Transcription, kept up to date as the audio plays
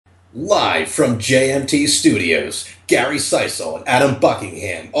Live from JMT Studios, Gary Seisel and Adam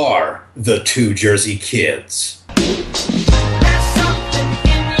Buckingham are the Two Jersey Kids.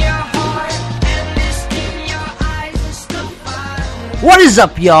 What is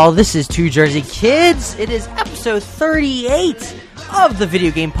up, y'all? This is Two Jersey Kids. It is episode 38 of the video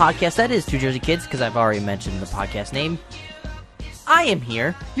game podcast. That is Two Jersey Kids, because I've already mentioned the podcast name. I am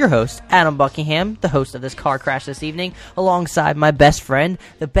here, your host, Adam Buckingham, the host of this car crash this evening, alongside my best friend,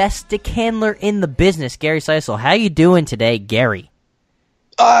 the best stick handler in the business, Gary Seisel. How you doing today, Gary?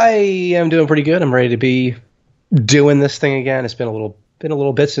 I am doing pretty good. I'm ready to be doing this thing again. It's been a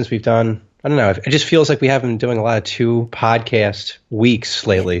little bit since we've done. I don't know. It just feels like we haven't been doing a lot of two podcast weeks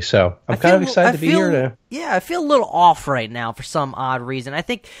lately. So I'm kind of excited to be here. Yeah, I feel a little off right now for some odd reason. I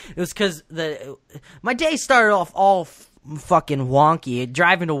think it was because my day started off all fucking wonky.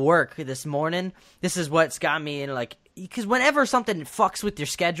 Driving to work this morning, this is what's got me in, like, because whenever something fucks with your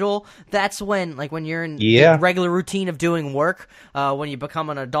schedule, that's when, like, when you're in the regular routine of doing work, when you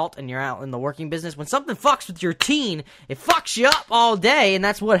become an adult and you're out in the working business, when something fucks with your routine, it fucks you up all day, and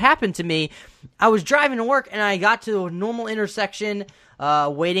that's what happened to me. I was driving to work, and I got to a normal intersection,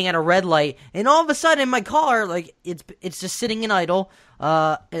 waiting at a red light, and all of a sudden, my car, like, it's just sitting in idle.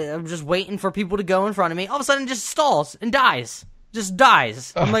 I'm just waiting for people to go in front of me. All of a sudden, it just stalls and dies. Just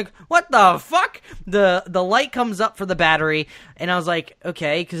dies. I'm like, what the fuck? The light comes up for the battery, and I was like,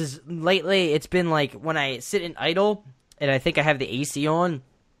 okay, because lately it's been like when I sit in idle, and I think I have the AC on,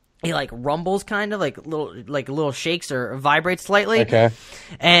 it like rumbles kind of, like little shakes or vibrates slightly. Okay.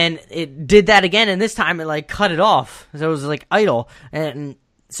 And it did that again, and this time it like cut it off. So it was like idle, and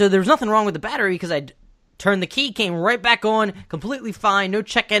so there was nothing wrong with the battery because I turned the key, came right back on, completely fine, no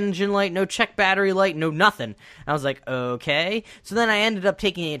check engine light, no check battery light, no nothing. I was like, okay. So then I ended up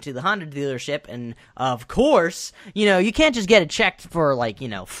taking it to the Honda dealership, and of course, you can't just get it checked for, like,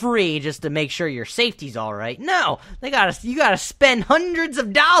 free just to make sure your safety's all right. No, you gotta spend hundreds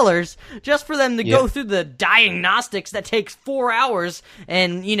of dollars just for them to go through the diagnostics that takes 4 hours,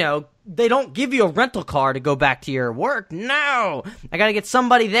 and, they don't give you a rental car to go back to your work. No! I gotta get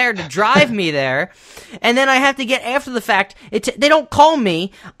somebody there to drive me there. And then I have to get, after the fact, they don't call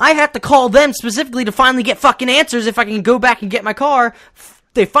me. I have to call them specifically to finally get fucking answers if I can go back and get my car.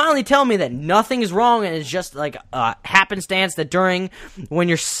 They finally tell me that nothing is wrong, and it's just like a happenstance that it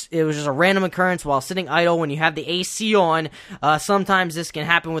was just a random occurrence while sitting idle when you have the AC on. Sometimes this can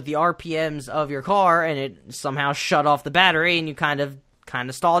happen with the RPMs of your car, and it somehow shut off the battery, and you kind of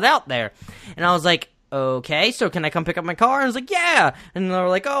stalled out there. And I was like, okay, so can I come pick up my car? And I was like, yeah. And they were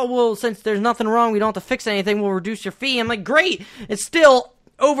like, oh, well, since there's nothing wrong, we don't have to fix anything, we'll reduce your fee. I'm like, great. It's still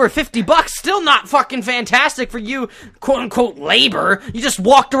over $50, still not fucking fantastic for you, quote-unquote, labor. You just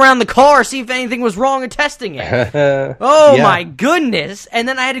walked around the car, see if anything was wrong, and testing it. My goodness. And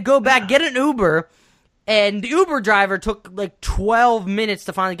then I had to go back, get an Uber. And the Uber driver took like 12 minutes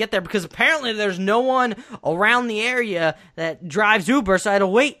to finally get there because apparently there's no one around the area that drives Uber, so I had to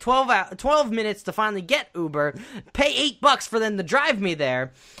wait 12 minutes to finally get Uber, pay $8 for them to drive me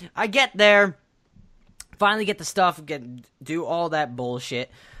there. I get there, finally get the stuff, do all that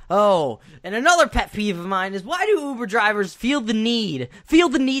bullshit. Oh, and another pet peeve of mine is, why do Uber drivers feel the need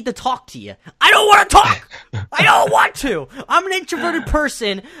to talk to you? I don't want to talk! I don't want to! I'm an introverted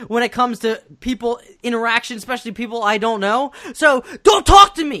person when it comes to people interaction, especially people I don't know. So, don't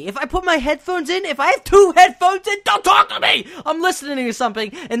talk to me! If I put my headphones in, if I have 2 headphones in, don't talk to me! I'm listening to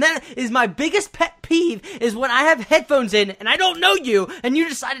something, and that is my biggest pet peeve, is when I have headphones in, and I don't know you, and you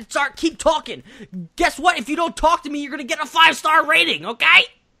decide to keep talking. Guess what? If you don't talk to me, you're gonna get a 5-star rating, okay?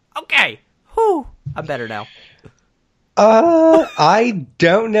 Okay. Whew. I'm better now. I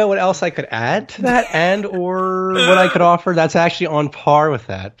don't know what else I could add to that or what I could offer. That's actually on par with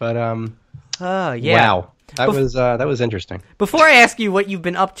that. But yeah. Wow. That was interesting. Before I ask you what you've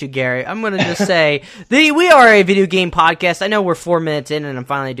been up to, Gary, I'm going to just say we are a video game podcast. I know we're 4 minutes in and I'm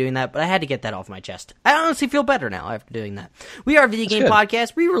finally doing that, but I had to get that off my chest. I honestly feel better now after doing that. We are a video game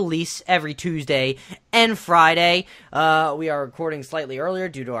podcast. We release every Tuesday and Friday. We are recording slightly earlier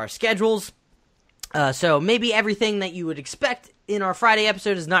due to our schedules. So maybe everything that you would expect in our Friday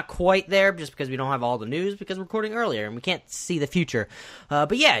episode is not quite there just because we don't have all the news because we're recording earlier and we can't see the future.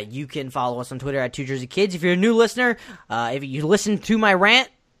 But yeah, you can follow us on Twitter at Two Jersey Kids. If you're a new listener, if you listen to my rant,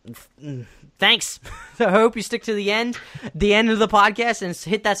 thanks. I hope you stick to the end of the podcast and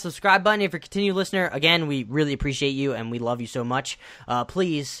hit that subscribe button. If you're a continued listener, again, we really appreciate you and we love you so much.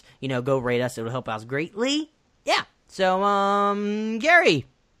 Please, go rate us. It will help us greatly. Yeah. So, Gary,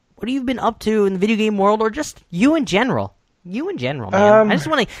 what have you been up to in the video game world or just you in general? You in general, man. I just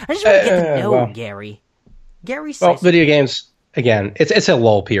want to get to know Gary. Gary says, well, video games. again, it's a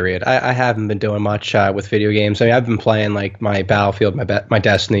lull period. I haven't been doing much with video games. I mean, I've been playing like my Battlefield, my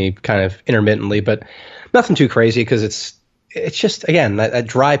Destiny kind of intermittently, but nothing too crazy because it's just, again, that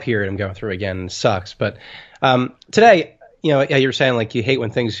dry period I'm going through again sucks. But today, you know, you were saying like you hate when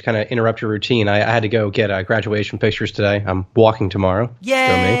things kind of interrupt your routine. I had to go get graduation pictures today. I'm walking tomorrow.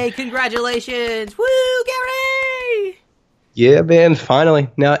 Yay! Congratulations! Woo, Gary! Yeah, man, finally.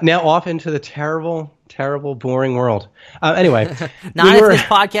 Now off into the terrible, boring world. Anyway. Not if this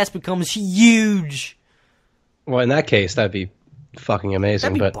podcast becomes huge. Well, in that case, that'd be fucking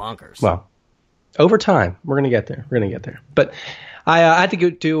amazing. That'd be bonkers. Well, over time, we're going to get there. But I had to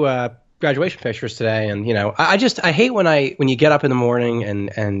go do graduation pictures today, and, you know, I hate when you get up in the morning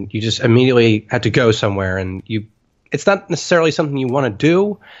and you just immediately have to go somewhere, and it's not necessarily something you want to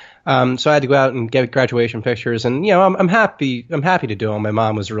do. So I had to go out and get graduation pictures, and, you know, I'm happy to do them. My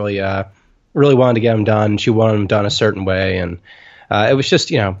mom was really wanted to get them done. She wanted them done a certain way, and it was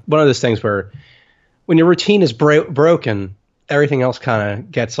just, you know, one of those things where when your routine is broken, everything else kind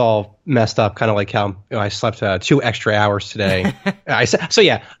of gets all messed up, kind of like how, you know, I slept 2 extra hours today. So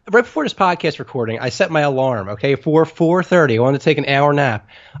yeah, right before this podcast recording, I set my alarm, okay, for 4:30. I wanted to take an hour nap.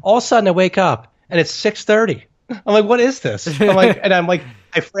 All of a sudden I wake up and it's 6:30. I'm like, what is this?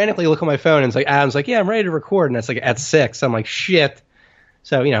 I frantically look at my phone and it's like, Adam's like, yeah, I'm ready to record. And it's like at 6. I'm like, shit.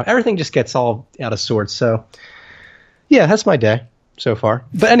 So, you know, everything just gets all out of sorts. So yeah, that's my day so far.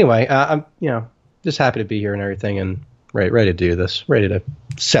 But anyway, I'm, you know, just happy to be here and everything, and ready to do this, ready to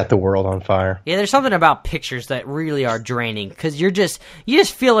set the world on fire. Yeah, there's something about pictures that really are draining, because you just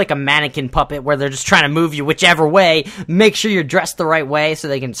feel like a mannequin puppet where they're just trying to move you whichever way, make sure you're dressed the right way so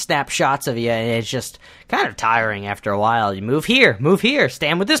they can snap shots of you, and it's just kind of tiring after a while. You move here,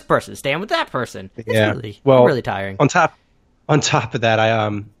 stand with this person, stand with that person. It's really tiring. On top of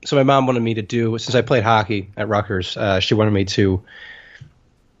that, so my mom wanted me to do, since I played hockey at Rutgers, she wanted me to,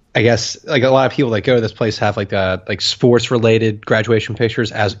 I guess, like a lot of people that go to this place have like sports related graduation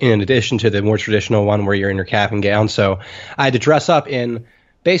pictures, as in addition to the more traditional one where you're in your cap and gown. So I had to dress up in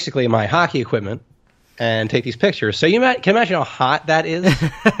basically my hockey equipment and take these pictures. So can imagine how hot that is.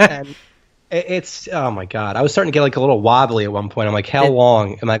 And it's, oh my God, I was starting to get like a little wobbly at one point. I'm like, how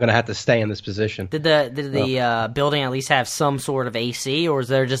long am I going to have to stay in this position? Did the building at least have some sort of AC, or is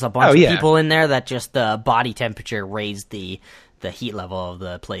there just a bunch of people in there that just the body temperature raised the heat level of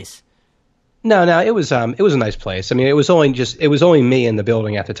the place? No, it was a nice place. I mean, it was only me in the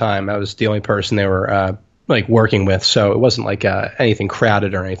building at the time. I was the only person they were like working with, so it wasn't like anything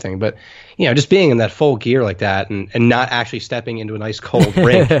crowded or anything. But, you know, just being in that full gear like that and not actually stepping into a nice cold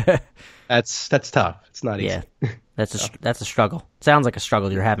rink, that's tough. It's not easy. Yeah, that's a struggle. Sounds like a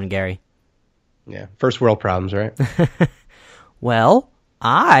struggle you're having, Gary. Yeah, first world problems, right? Well,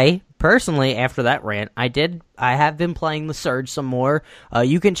 I personally, after that rant, I have been playing The Surge some more.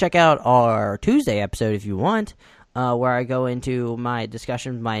 You can check out our Tuesday episode if you want, where I go into my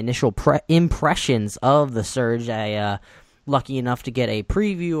discussion, my initial impressions of The Surge. I lucky enough to get a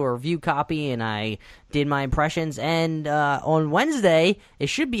preview or review copy, and I did my impressions. And on Wednesday, it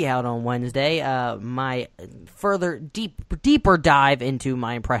should be out on Wednesday, my further deeper dive into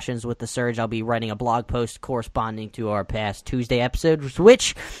my impressions with The Surge. I'll be writing a blog post corresponding to our past Tuesday episodes,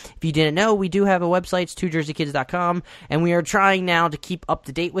 which, if you didn't know, we do have a website, it's twojerseykids.com, and we are trying now to keep up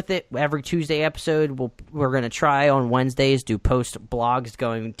to date with it. Every Tuesday episode, we're going to try on Wednesdays do post blogs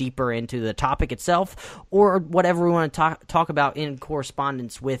going deeper into the topic itself, or whatever we want to talk about in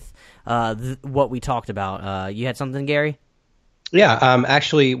correspondence with what we talked about. You had something, Gary? Yeah,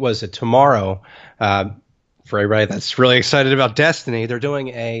 actually, was it tomorrow? For everybody that's really excited about Destiny, they're doing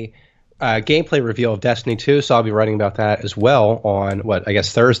a gameplay reveal of Destiny 2, so I'll be writing about that as well on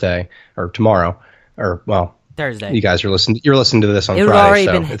Thursday or tomorrow, or well, Thursday. You guys are listening. You're listening to this on Friday,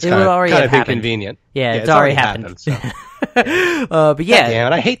 so it's kind of inconvenient. Yeah, it's already happened. So. But yeah,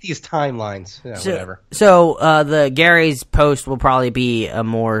 damn it, I hate these timelines. Yeah, whatever. So the Gary's post will probably be a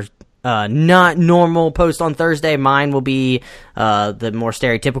more not normal post on Thursday. Mine will be the more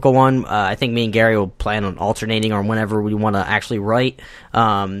stereotypical one. I think me and Gary will plan on alternating on whenever we want to actually write.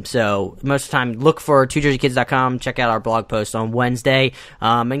 So most of the time, look for twojerseykids.com. Check out our blog post on Wednesday.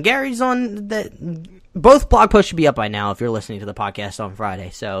 And Gary's on the. Both blog posts should be up by now if you're listening to the podcast on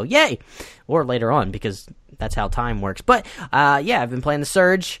Friday. So yay, or later on, because that's how time works. But yeah, I've been playing The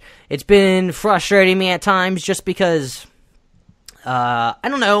Surge. It's been frustrating me at times just because. I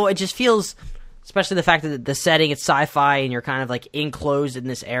don't know, it just feels, especially the fact that the setting, it's sci-fi, and you're kind of like enclosed in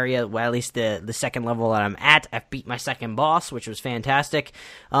this area, well, at least the second level that I'm at. I've beat my second boss, which was fantastic.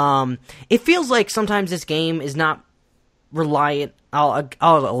 It feels like sometimes this game is not reliant. I'll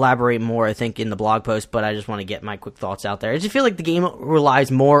elaborate more, I think, in the blog post, but I just want to get my quick thoughts out there. I just feel like the game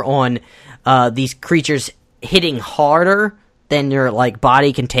relies more on these creatures hitting harder than your like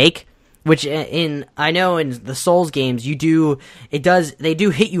body can take. Which I know in the Souls games they do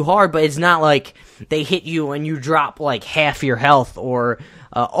hit you hard, but it's not like they hit you and you drop like half your health or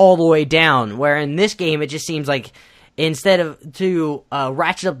all the way down. Where in this game it just seems like instead of to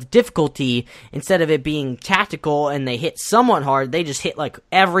ratchet up the difficulty, instead of it being tactical and they hit somewhat hard, they just hit like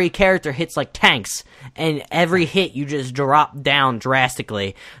every character hits like tanks, and every hit you just drop down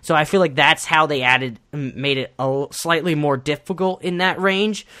drastically. So I feel like that's how they made it a slightly more difficult in that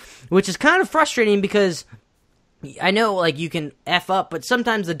range. Which is kind of frustrating because I know, like, you can F up, but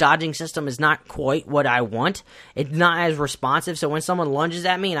sometimes the dodging system is not quite what I want. It's not as responsive, so when someone lunges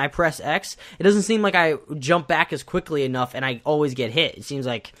at me and I press X, it doesn't seem like I jump back as quickly enough and I always get hit. It seems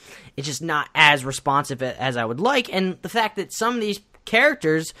like it's just not as responsive as I would like, and the fact that some of these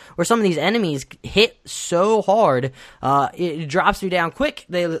characters or some of these enemies hit so hard, it drops me down quick.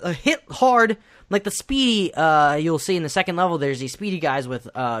 They hit hard. Like the speedy, you'll see in the second level, there's these speedy guys with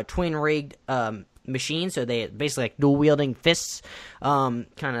twin-rigged machines, so they basically like dual-wielding fists, kind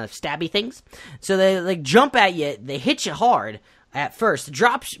of stabby things. So they like jump at you, they hit you hard at first, it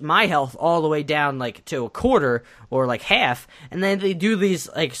drops my health all the way down like to a quarter or like half, and then they do these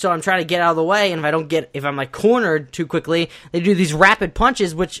like, so I'm trying to get out of the way, and if I'm like cornered too quickly, they do these rapid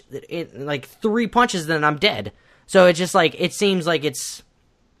punches, which like 3 punches, then I'm dead. So it's just like, it seems like it's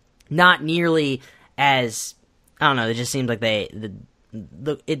not nearly as, I don't know, it just seems like they I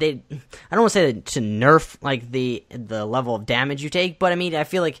don't want to say to nerf like the level of damage you take, but I mean, I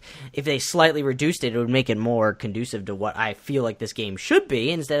feel like if they slightly reduced it, it would make it more conducive to what I feel like this game should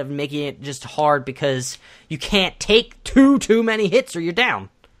be, instead of making it just hard because you can't take too many hits or you're down.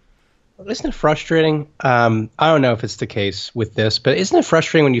 Isn't it frustrating? I don't know if it's the case with this, but isn't it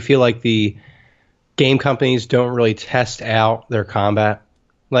frustrating when you feel like the game companies don't really test out their combat?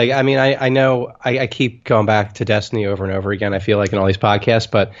 Like, I mean, I know I keep going back to Destiny over and over again, I feel like, in all these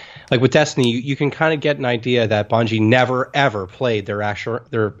podcasts, but like with Destiny, you can kind of get an idea that Bungie never, ever played their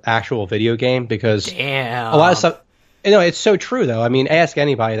actual video game, because a lot of stuff, you know, it's so true, though. I mean, ask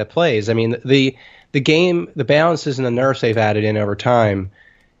anybody that plays. I mean, the game, the balances and the nerfs they've added in over time,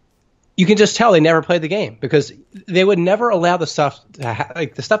 you can just tell they never played the game, because they would never allow the stuff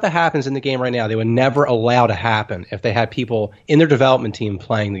like the stuff that happens in the game right now. They would never allow to happen if they had people in their development team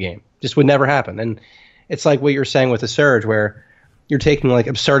playing the game. Just would never happen. And it's like what you're saying with the Surge, where you're taking like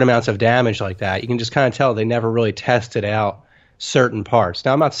absurd amounts of damage like that. You can just kind of tell they never really tested out certain parts.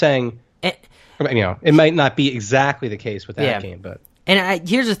 Now, I'm not saying, you know, it might not be exactly the case with that game, but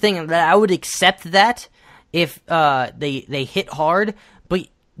here's the thing, that I would accept that if they hit hard, but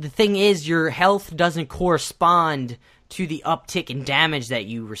the thing is, your health doesn't correspond to the uptick in damage that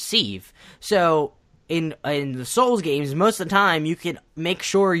you receive. So in the Souls games, most of the time you can make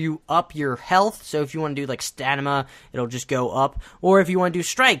sure you up your health. So if you want to do like stamina, it'll just go up. Or if you want to do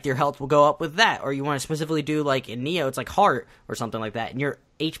strength, your health will go up with that. Or you want to specifically do like in Neo, it's like heart or something like that, and your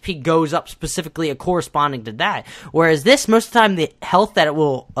HP goes up specifically corresponding to that. Whereas this, most of the time, the health that it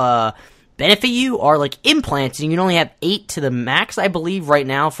will benefit you are like implants, and you can only have 8 to the max, I believe, right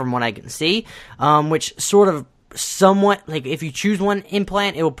now from what I can see, which sort of somewhat, like, if you choose one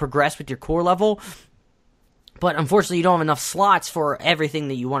implant, it will progress with your core level, but unfortunately you don't have enough slots for everything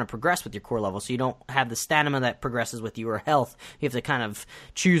that you want to progress with your core level, so you don't have the stamina that progresses with your health. You have to kind of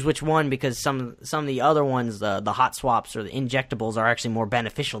choose which one, because some of the other ones, the hot swaps or the injectables, are actually more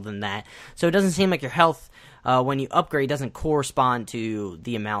beneficial than that. So it doesn't seem like your health, when you upgrade, doesn't correspond to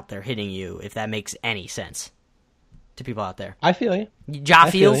the amount they're hitting you, if that makes any sense to people out there. I feel you. Ja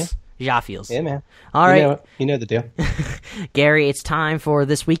feels. Yeah, man. All right. You know the deal. Gary, it's time for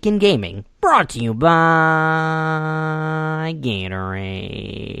This Week in Gaming, brought to you by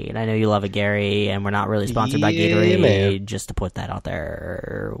Gatorade. I know you love it, Gary, and we're not really sponsored by Gatorade, man. Just to put that out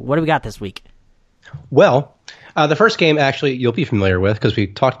there. What do we got this week? Well, the first game, actually, you'll be familiar with, because we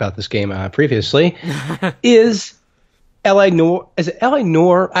talked about this game previously, is L.A. Noir. Is it L.A.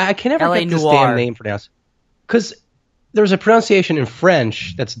 Noir? I can never get this damn name pronounced. Because there's a pronunciation in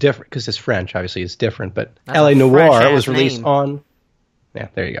French that's different, because it's French, obviously it's different, but L.A. Noir was released on... Yeah,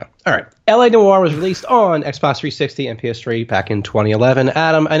 there you go. All right. L.A. Noir was released on Xbox 360 and PS3 back in 2011.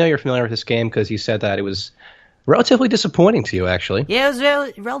 Adam, I know you're familiar with this game, because you said that it was relatively disappointing to you, actually. Yeah, it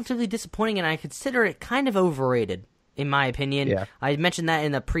was relatively disappointing, and I consider it kind of overrated, in my opinion. Yeah. I mentioned that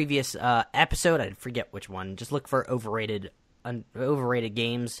in the previous episode. I forget which one. Just look for overrated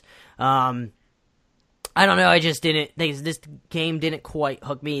games. I don't know. I just didn't. This game didn't quite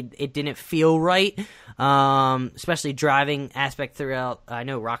hook me. It didn't feel right, especially driving aspect throughout. I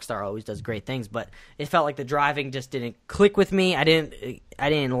know Rockstar always does great things, but it felt like the driving just didn't click with me. I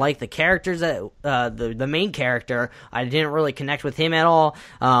didn't like the characters that the main character. I didn't really connect with him at all.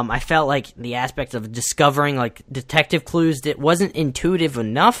 I felt like the aspect of discovering like detective clues that wasn't intuitive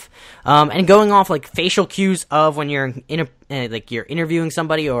enough, and going off like facial cues of when you're like you're interviewing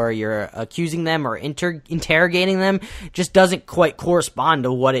somebody or you're accusing them or interrogating them just doesn't quite correspond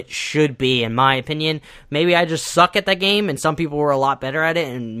to what it should be, in my opinion. Maybe I just suck at that game and some people were a lot better at it,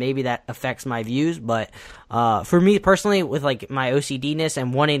 and maybe that affects my views. But for me personally, with like my OCD-ness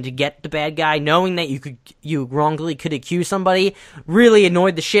and wanting to get the bad guy, knowing that you wrongly could accuse somebody really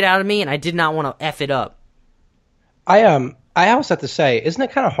annoyed the shit out of me, and I did not want to F it up. I always have to say, isn't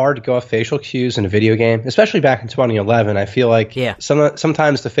it kind of hard to go off facial cues in a video game, especially back in 2011? I feel like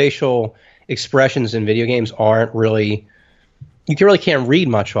sometimes the facial expressions in video games aren't really, you really can't read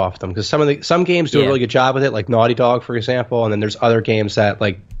much off them, because some games do a really good job with it, like Naughty Dog, for example, and then there's other games that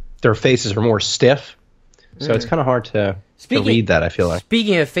like their faces are more stiff, so it's kind of hard to read that, I feel like.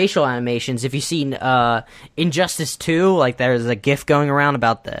 Speaking of facial animations, if you've seen Injustice 2, like there's a GIF going around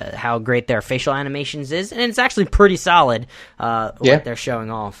about how great their facial animations is, and it's actually pretty solid what they're showing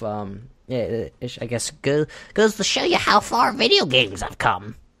off. I guess goes to show you how far video games have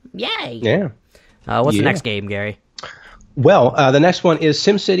come. Yay! Yeah. What's the next game, Gary? Well, the next one is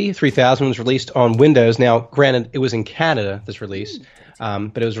SimCity 3000. Was released on Windows. Now, granted, it was in Canada, this release,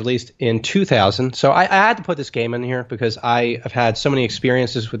 but it was released in 2000. So I had to put this game in here because I have had so many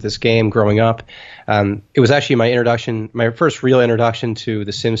experiences with this game growing up. It was actually my first real introduction to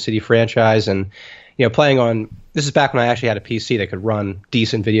the SimCity franchise, and playing on. This is back when I actually had a PC that could run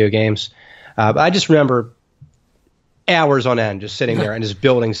decent video games. But I just remember hours on end just sitting there and just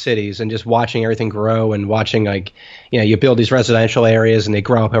building cities and just watching everything grow, and watching you build these residential areas and they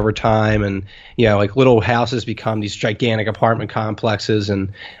grow up over time, and like little houses become these gigantic apartment complexes.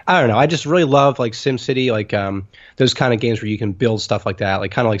 And I don't know, I just really love like SimCity, like those kind of games where you can build stuff like that,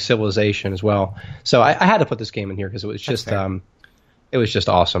 like kind of like Civilization as well. So I had to put this game in here because it was just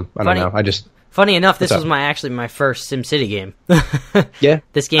awesome. I don't know. Funny enough, this was my first SimCity game. Yeah,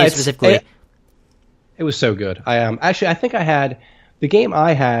 this game specifically. It was so good. I think the game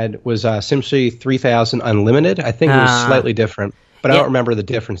I had was SimCity 3000 Unlimited. I think it was slightly different, but I don't remember the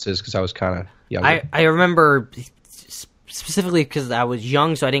differences because I was kind of younger. I remember specifically because I was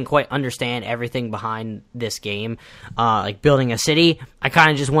young, so I didn't quite understand everything behind this game. Like building a city, I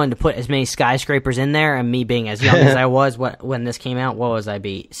kind of just wanted to put as many skyscrapers in there, and me being as young as I was when this came out, what was I,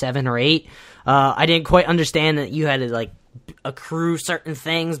 7 or 8? I didn't quite understand that you had to like accrue certain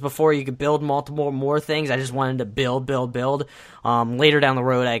things before you could build more things. I just wanted to build. Later down the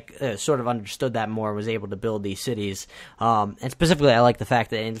road, I sort of understood that more, was able to build these cities. And specifically, I like the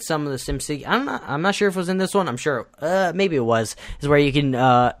fact that in some of the SimCity, I'm not sure if it was in this one. I'm sure, maybe it was, is where you can,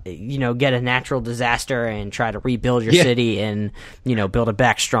 get a natural disaster and try to rebuild your city and, build it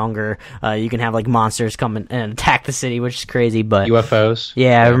back stronger. You can have like monsters come and attack the city, which is crazy, but UFOs.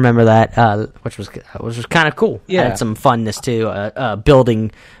 Yeah, I remember that, which was kind of cool. Yeah. Had some funness too.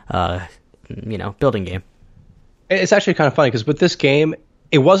 Building game. It's actually kind of funny because with this game,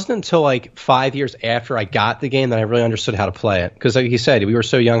 it wasn't until like 5 years after I got the game that I really understood how to play it. Because like you said, we were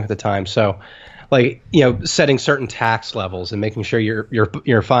so young at the time. So like, setting certain tax levels and making sure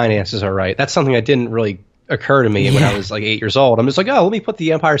your finances are right. That's something that didn't really occur to me when I was like 8 years old. I'm just like, oh, let me put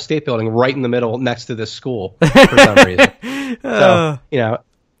the Empire State Building right in the middle next to this school for some reason. So,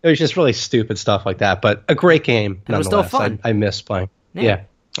 it was just really stupid stuff like that, but a great game. It was still fun. I miss playing. Yeah.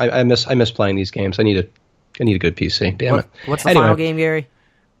 I miss playing these games. I need a good PC. Damn it. What's the final game, Gary?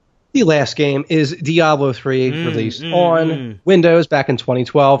 The last game is Diablo 3, released on Windows back in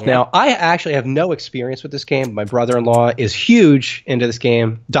 2012. Now, I actually have no experience with this game. My brother-in-law is huge into this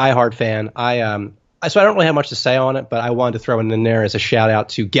game, diehard fan. So I don't really have much to say on it, but I wanted to throw it in there as a shout-out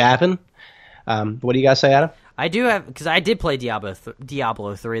to Gavin. What do you guys say, Adam? I do have, because I did play Diablo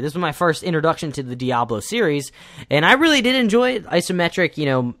 3. This was my first introduction to the Diablo series, and I really did enjoy it. Isometric,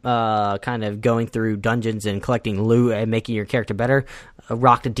 kind of going through dungeons and collecting loot and making your character better.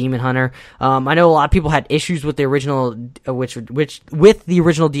 Rock the Demon Hunter. I know a lot of people had issues with the original, with the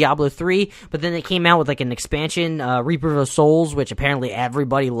original Diablo 3, but then they came out with like an expansion, Reaper of Souls, which apparently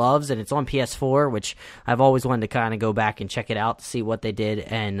everybody loves, and it's on PS4, which I've always wanted to kind of go back and check it out to see what they did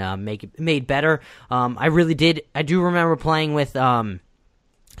and make it made better. I really did. I do remember playing with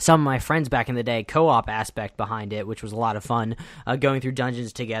some of my friends back in the day, co-op aspect behind it, which was a lot of fun, going through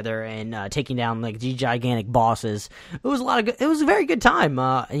dungeons together and taking down like these gigantic bosses. It was it was a very good time,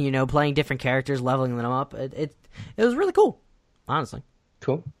 playing different characters, leveling them up. It was really cool, honestly.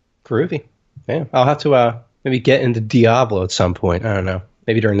 Cool. Groovy. Yeah, I'll have to maybe get into Diablo at some point. I don't know.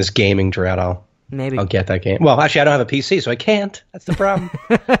 Maybe during this gaming drought, I'll get that game. Well, actually, I don't have a PC, so I can't. That's the problem.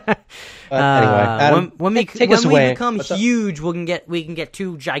 Anyway, Adam, when we become huge, we can get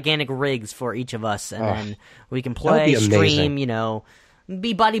 2 gigantic rigs for each of us, and then we can play, stream,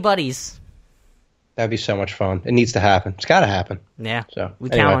 be buddies. That'd be so much fun. It needs to happen. It's got to happen. Yeah. So we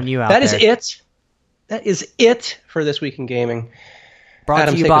count on you out there. That is it for this week in gaming. Brought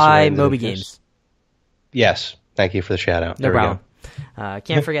to you by Moby Games. Yes. Thank you for the shout out. No problem.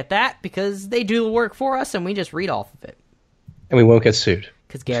 Can't forget that, because they do the work for us and we just read off of it. And we won't get sued.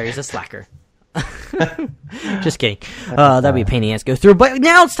 Because Gary's a slacker. Just kidding. That'd be a pain in the ass to go through. But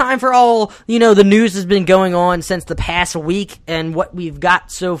now it's time for all, the news has been going on since the past week and what we've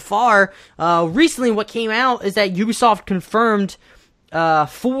got so far. Recently what came out is that Ubisoft confirmed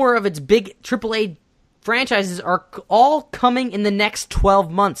 4 of its big AAA franchises are all coming in the next 12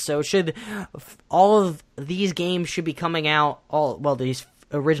 months. So all of these games should be coming out, these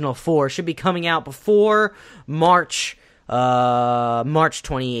original 4 should be coming out before March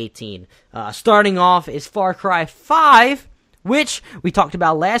 2018. Starting off is Far Cry 5, which we talked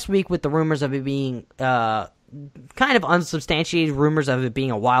about last week with the rumors of it being kind of unsubstantiated rumors of it being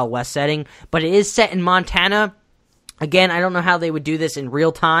a Wild West setting, but it is set in Montana. Again, I don't know how they would do this in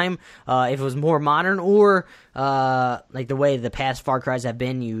real time, if it was more modern, or like the way the past Far Cries have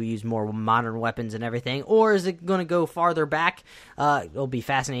been, you use more modern weapons and everything, or is it going to go farther back? It'll be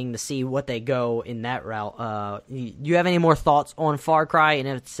fascinating to see what they go in that route. You have any more thoughts on Far Cry in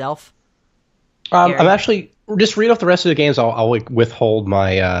itself? I'm actually, just read off the rest of the games. I'll withhold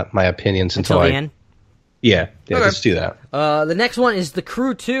my my opinions until the end? Yeah, okay. Let's do that. The next one is The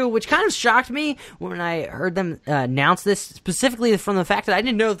Crew 2, which kind of shocked me when I heard them announce this, specifically from the fact that I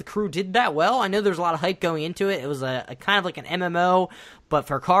didn't know The Crew did that well. I know there's a lot of hype going into it. It was a kind of like an MMO, but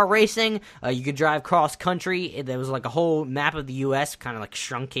for car racing. You could drive cross country. There was like a whole map of the U.S., kind of like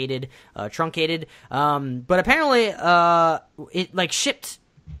truncated. But apparently, it like shipped.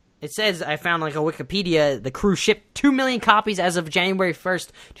 It says, I found like a Wikipedia, The Crew shipped 2 million copies as of January 1st,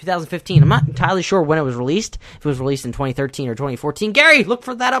 2015. I'm not entirely sure when it was released, if it was released in 2013 or 2014. Gary, look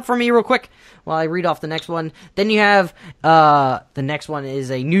for that up for me real quick while I read off the next one. Then you have, the next one is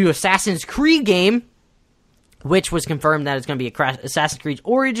a new Assassin's Creed game, which was confirmed that it's going to be Assassin's Creed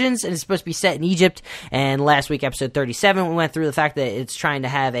Origins, and it's supposed to be set in Egypt. And last week, episode 37, we went through the fact that it's trying to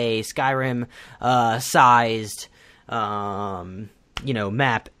have a Skyrim sized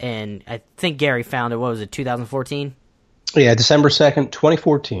map, and I think Gary found it. What was it, 2014? Yeah, December 2nd,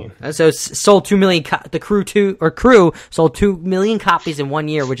 2014. So it's sold 2 million. The Crew sold 2 million copies in 1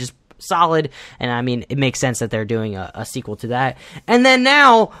 year, which is solid. And I mean, it makes sense that they're doing a sequel to that. And then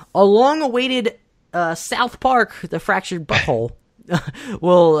now, a long-awaited South Park: The Fractured Butthole.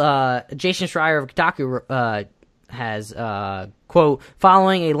 Jason Schreier of Kotaku has quote,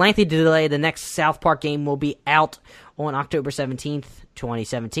 following a lengthy delay, the next South Park game will be out on October 17th,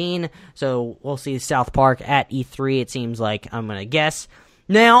 2017. So we'll see South Park at E3, it seems like, I'm going to guess.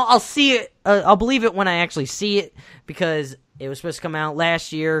 Now, I'll see it, I'll believe it when I actually see it, because it was supposed to come out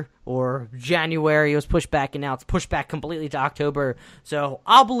last year, or January, it was pushed back, and now it's pushed back completely to October. So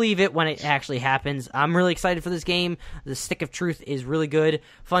I'll believe it when it actually happens. I'm really excited for this game. The Stick of Truth is really good.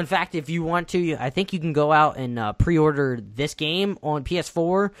 Fun fact, if you want to, I think you can go out and pre-order this game on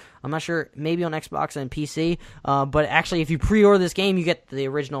PS4. I'm not sure, maybe on Xbox and PC. But actually, if you pre-order this game, you get the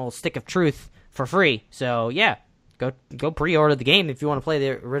original Stick of Truth for free. So yeah. Go pre-order the game if you want to play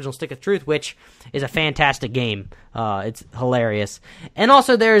the original Stick of Truth, which is a fantastic game. It's hilarious. And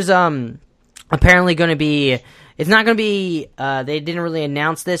also there's apparently going to be, it's not going to be, they didn't really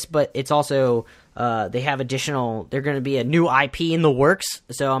announce this, but it's also, they have they're going to be a new IP in the works.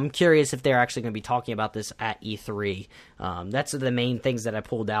 So I'm curious if they're actually going to be talking about this at E3. That's the main things that I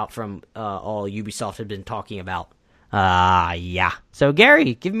pulled out from all Ubisoft had been talking about. Yeah. So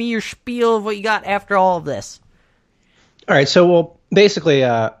Gary, give me your spiel of what you got after all of this. All right, so basically,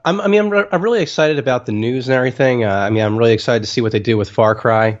 I'm really excited about the news and everything. I'm really excited to see what they do with Far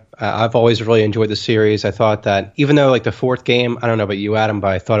Cry. I've always really enjoyed the series. I thought that even though like the fourth game, I don't know about you, Adam,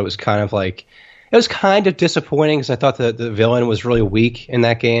 but I thought it was kind of disappointing because I thought the villain was really weak in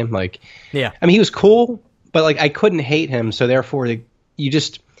that game. Like, yeah, I mean, he was cool, but like I couldn't hate him, so therefore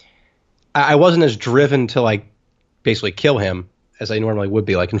I wasn't as driven to like basically kill him as I normally would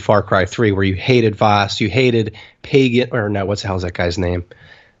be, like in Far Cry 3, where you hated Voss, you hated Pagan, or no, what the hell is that guy's name?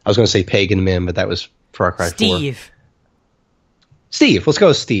 I was going to say Pagan Min, but that was Far Cry 4. Steve. Let's go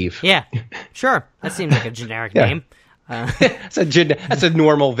with Steve. Yeah, sure. That seems like a generic name. That's a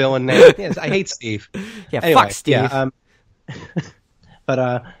normal villain name. Yes, I hate Steve. Yeah, anyway, fuck Steve. Yeah, but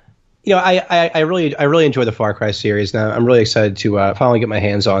I really enjoy the Far Cry series. Now I'm really excited to finally get my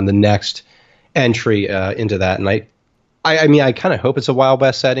hands on the next entry into that, and I mean I kind of hope it's a Wild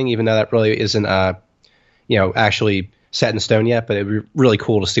West setting, even though that really isn't actually set in stone yet. But it'd be really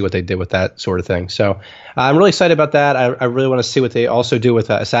cool to see what they did with that sort of thing. So I'm really excited about that. I really want to see what they also do with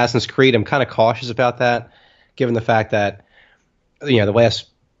Assassin's Creed. I'm kind of cautious about that, given the fact that the last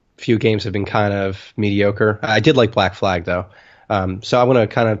few games have been kind of mediocre. I did like Black Flag though, so I want to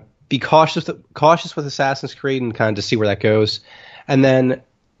kind of be cautious with Assassin's Creed and kind of to see where that goes. And then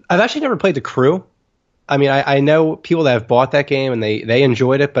I've actually never played The Crew. I mean, I know people that have bought that game and they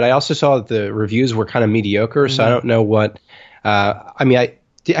enjoyed it, but I also saw that the reviews were kind of mediocre, so I don't know what. I mean,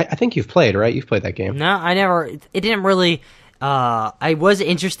 I think you've played, right? You've played that game. No, I never. It didn't really. I was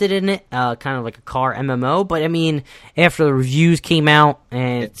interested in it, kind of like a car MMO, but I mean, after the reviews came out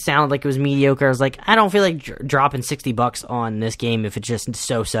and it sounded like it was mediocre, I was like, I don't feel like dropping $60 on this game if it's just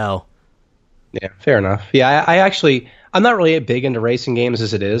so. Yeah, fair enough. Yeah, I'm not really big into racing games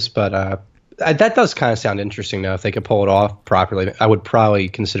as it is, but that does kind of sound interesting, though. If they could pull it off properly, I would probably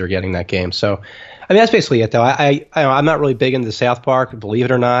consider getting that game. So, I mean, that's basically it, though. I'm not really big into South Park, believe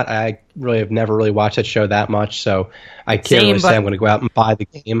it or not. I really have never really watched that show that much, so I can't really say I'm going to go out and buy the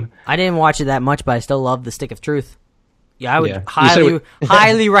game. I didn't watch it that much, but I still love The Stick of Truth. Yeah, I would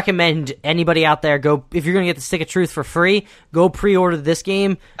highly recommend anybody out there if you're going to get The Stick of Truth for free, go pre-order this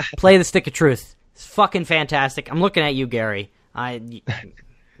game, play The Stick of Truth. It's fucking fantastic. I'm looking at you, Gary.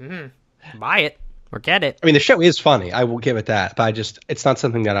 Buy it or get it. I mean, the show is funny. I will give it that, but it's not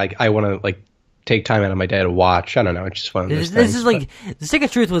something that I want to take time out of my day to watch. I don't know. It's just one of those things. This is The Stick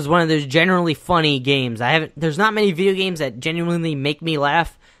of Truth was one of those generally funny games. There's not many video games that genuinely make me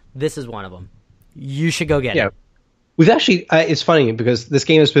laugh. This is one of them. You should go get it. We've actually, it's funny because this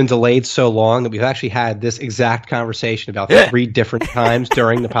game has been delayed so long that we've actually had this exact conversation about 3 different times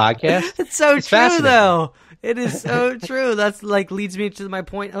during the podcast. It's true, though. It is so true. That's leads me to my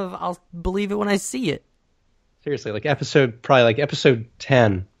point of I'll believe it when I see it. Seriously, episode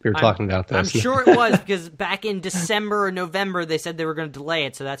 10, we were talking about this. I'm sure it was because back in December or November they said they were going to delay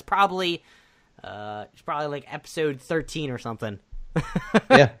it, so that's probably episode 13 or something.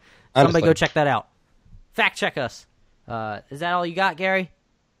 Yeah, somebody go check that out. Fact check us. Is that all you got, Gary?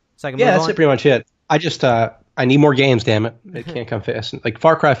 So I can that's it. Pretty much it. I just I need more games. Damn it! It can't come fast. Like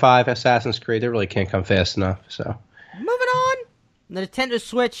Far Cry 5, Assassin's Creed, they really can't come fast enough. So moving on. The Nintendo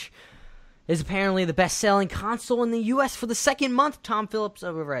Switch is apparently the best-selling console in the U.S. for the second month. Tom Phillips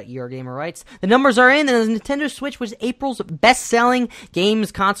over at Eurogamer writes, the numbers are in, and the Nintendo Switch was April's best-selling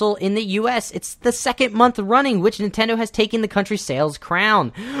games console in the U.S. It's the second month running, which Nintendo has taken the country's sales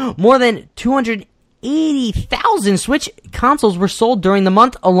crown. More than 280,000 Switch consoles were sold during the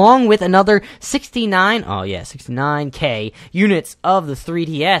month, along with another 69K units of the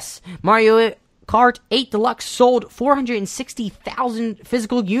 3DS. Mario Kart 8 Deluxe sold 460,000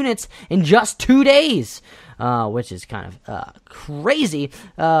 physical units in just 2 days, which is kind of crazy.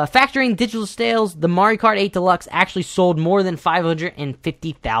 Factoring digital sales, the Mario Kart 8 Deluxe actually sold more than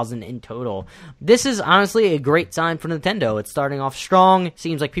 550,000 in total. This is honestly a great sign for Nintendo. It's starting off strong.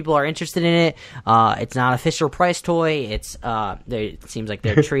 Seems like people are interested in it. It's not a Fisher Price toy. It seems like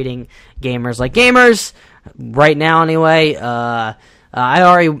they're treating gamers like gamers right now anyway.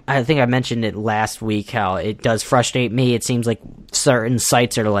 I think I mentioned it last week how it does frustrate me. It seems like certain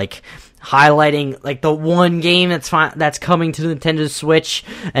sites are highlighting the one game that's coming to the Nintendo Switch,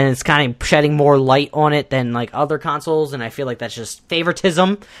 and it's kind of shedding more light on it than other consoles, and I feel like that's just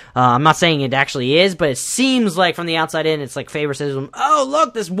favoritism. I'm not saying it actually is, but it seems like from the outside in, it's favoritism. Oh,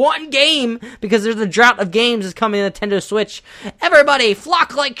 look, this one game, because there's a drought of games is coming to the Nintendo Switch. Everybody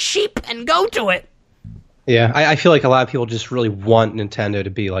flock like sheep and go to it. Yeah, I feel like a lot of people just really want Nintendo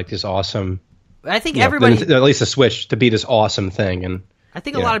to be this awesome. I think everybody, at least the Switch, to be this awesome thing, and I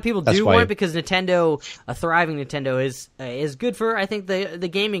think a lot of people do want it because Nintendo, a thriving Nintendo, is good for I think the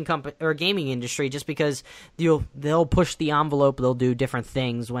gaming company or gaming industry, just because they'll push the envelope, they'll do different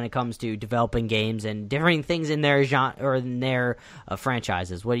things when it comes to developing games and different things in their genre or in their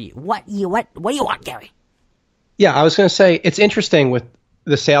franchises. What do you want, Gary? Yeah, I was going to say it's interesting with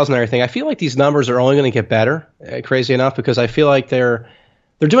the sales and everything. I feel like these numbers are only going to get better, crazy enough, because I feel like they're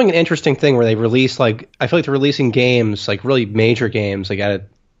doing an interesting thing where they release I feel like they're releasing games, really major games, at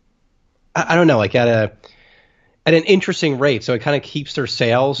a at an interesting rate, so it kind of keeps their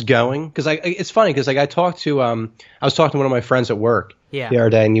sales going. Because it's funny because like I was talking to one of my friends at work the other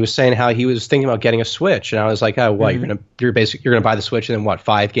day, and he was saying how he was thinking about getting a Switch, and I was like, oh, what you're gonna buy the Switch and then what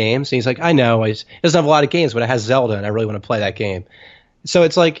 5 games? And he's like, I know, it doesn't have a lot of games, but it has Zelda, and I really want to play that game. So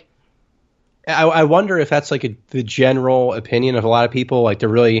it's like, I wonder if that's like the general opinion of a lot of people, like they're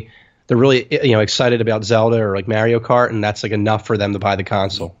really excited about Zelda or like Mario Kart, and that's like enough for them to buy the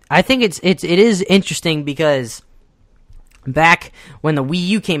console. I think it is interesting because back when the Wii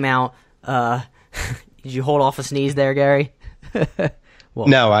U came out, did you hold off a sneeze there, Gary? Well,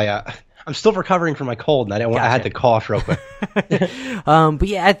 no, I'm still recovering from my cold, and I had to cough real quick. But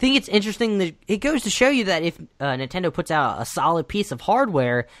yeah, I think it's interesting that it goes to show you that if Nintendo puts out a solid piece of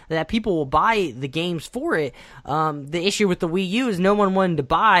hardware, that people will buy the games for it. The issue with the Wii U is no one wanted to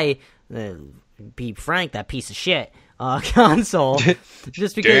buy, be frank, that piece of shit console.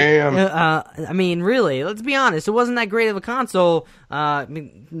 Just because, I mean, really, let's be honest, it wasn't that great of a console.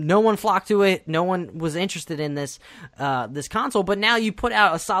 No one flocked to it. No one was interested in this console. But now you put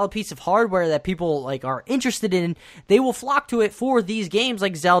out a solid piece of hardware that people like are interested in. They will flock to it for these games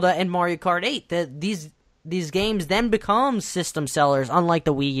like Zelda and Mario Kart 8. That these games then become system sellers, unlike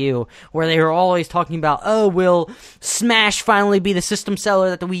the Wii U, where they were always talking about, oh, will Smash finally be the system seller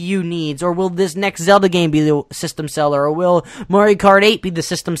that the Wii U needs? Or will this next Zelda game be the system seller? Or will Mario Kart 8 be the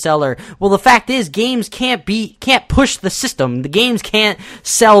system seller? Well, the fact is, games can't push the system. The games can't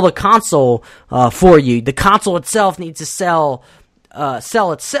sell the console for you. The console itself needs to sell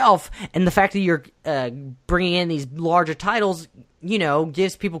itself, and the fact that you're bringing in these larger titles,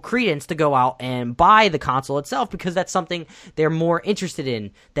 gives people credence to go out and buy the console itself, because that's something they're more interested in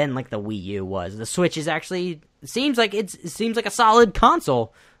than like the Wii U was. The Switch is actually it seems like a solid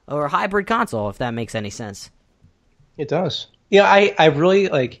console or a hybrid console, if that makes any sense. It does. I really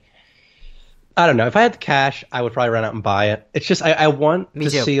like. I don't know. If I had the cash, I would probably run out and buy it. It's just I want to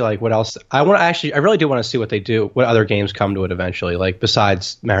see like what else. I really do want to see what they do, what other games come to it eventually. Like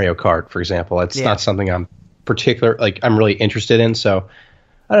besides Mario Kart, for example, it's not something I'm I'm really interested in. So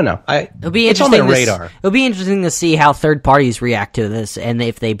I don't know. It's on my radar. It'll be interesting to see how third parties react to this, and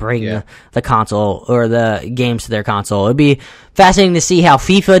if they bring the console or the games to their console. It'll be fascinating to see how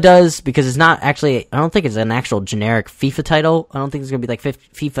FIFA does, because it's not actually. I don't think it's an actual generic FIFA title. I don't think it's going to be like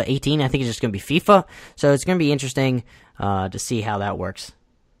FIFA 18. I think it's just going to be FIFA. So it's going to be interesting to see how that works.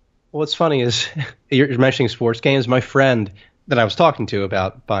 What's funny is you're mentioning sports games. My friend that I was talking to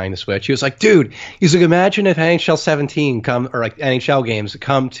about buying the Switch, he was like, dude, imagine if NHL 17 or like NHL games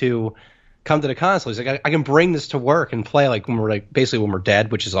come to the console. He's like, I can bring this to work and play like when we're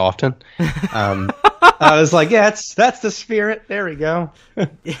dead, which is often. I was like, yeah, that's the spirit. There we go.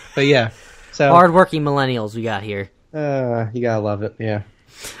 But yeah, so hardworking millennials we got here. You gotta love it. Yeah,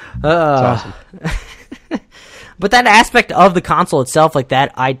 it's awesome. But that aspect of the console itself, like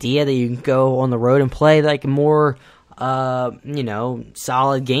that idea that you can go on the road and play like more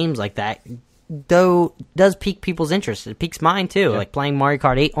solid games like that, though, does pique people's interest. It piques mine too. Like playing Mario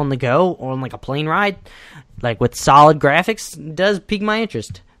Kart 8 on the go or on like a plane ride, like with solid graphics, does pique my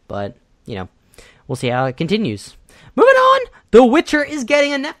interest. But we'll see how it continues. Moving on, The Witcher is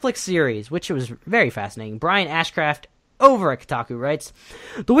getting a Netflix series, which was very fascinating. Brian Ashcraft over at Kotaku writes,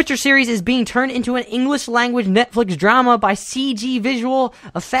 The Witcher series is being turned into an English-language Netflix drama by CG visual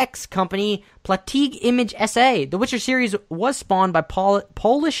effects company Platige Image SA. The Witcher series was spawned by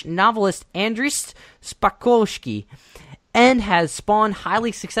Polish novelist Andrzej Spakowski and has spawned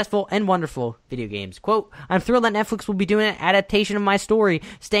highly successful and wonderful video games. Quote, I'm thrilled that Netflix will be doing an adaptation of my story,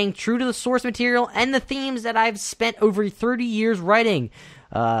 staying true to the source material and the themes that I've spent over 30 years writing.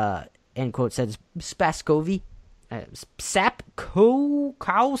 End quote, says Spaskovi. Sapkowski,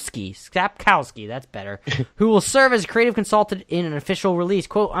 that's better, who will serve as creative consultant in an official release.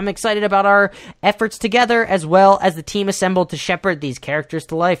 Quote, I'm excited about our efforts together as well as the team assembled to shepherd these characters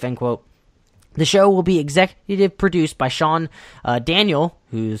to life, end quote. The show will be executive produced by Sean Daniel,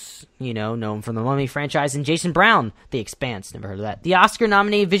 who's, known from the Mummy franchise, and Jason Brown, The Expanse. Never heard of that. The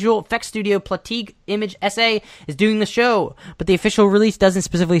Oscar-nominated visual effects studio Platige Image SA is doing the show, but the official release doesn't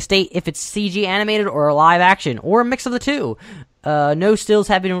specifically state if it's CG animated or live action, or a mix of the two. No stills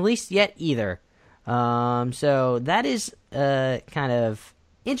have been released yet either. So that is kind of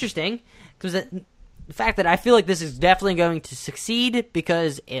interesting, because the fact that I feel like this is definitely going to succeed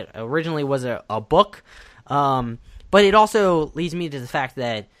because it originally was a book, but it also leads me to the fact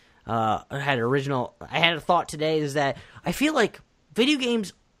that I had a thought today, is that I feel like video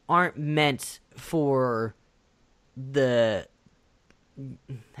games aren't meant for the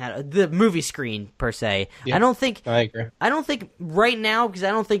the movie screen per se. Yeah, I agree. I don't think right now, because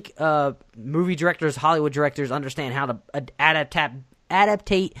I don't think movie directors, Hollywood directors understand how to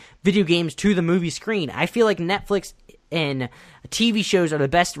adaptate video games to the movie screen. I feel like Netflix and TV shows are the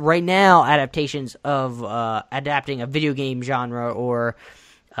best right now adaptations of adapting a video game genre or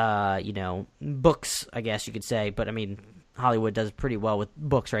books, I guess you could say. But I mean, Hollywood does pretty well with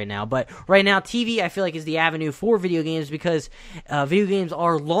books right now. But right now, TV, I feel like, is the avenue for video games because video games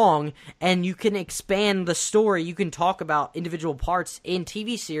are long and you can expand the story. You can talk about individual parts in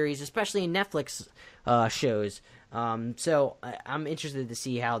TV series, especially in Netflix shows. So I'm interested to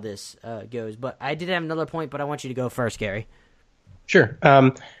see how this goes. But I did have another point, but I want you to go first, Gary. Sure.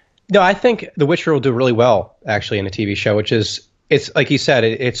 No, I think The Witcher will do really well, actually, in a TV show, it's like you said,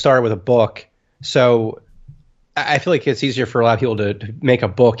 it started with a book. So I feel like it's easier for a lot of people to make a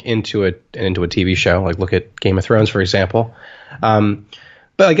book into a TV show. Like look at Game of Thrones, for example. But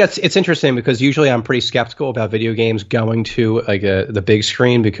I guess it's interesting because usually I'm pretty skeptical about video games going to like the big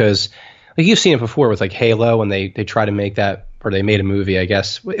screen because like you've seen it before with like Halo and they try to make that, or they made a movie. I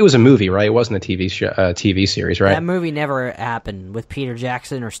guess it was a movie, right? It wasn't a TV series, right? That movie never happened with Peter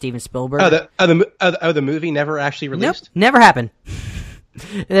Jackson or Steven Spielberg. The movie never actually released. Nope, never happened.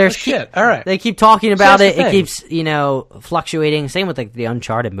 Shit. All right. They keep talking about it. It keeps, fluctuating. Same with like the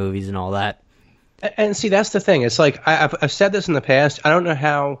Uncharted movies and all that. And see, that's the thing. It's like I've said this in the past. I don't know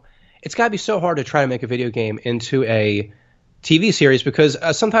how it's got to be so hard to try to make a video game into a TV series because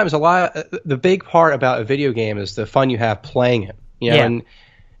sometimes the big part about a video game is the fun you have playing it. And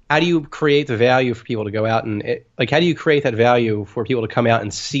how do you create the value for people to go out and how do you create that value for people to come out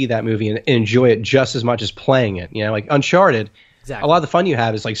and see that movie and enjoy it just as much as playing it? Like Uncharted. Exactly. A lot of the fun you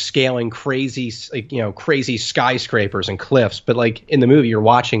have is like scaling crazy skyscrapers and cliffs, but like in the movie you're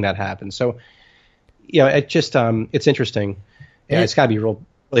watching that happen. So, it just it's interesting. Yeah, it's got to be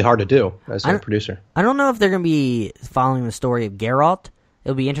really hard to do as a producer. I don't know if they're going to be following the story of Geralt.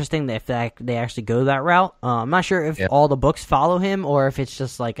 It'll be interesting if they actually go that route. I'm not sure if all the books follow him or if it's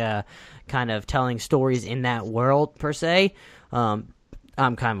just like a kind of telling stories in that world per se. I'm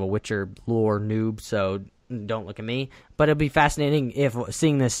kind of a Witcher lore noob, so don't look at me. But it'll be fascinating if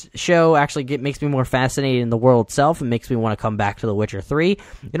seeing this show actually makes me more fascinated in the world itself and makes me want to come back to The Witcher 3.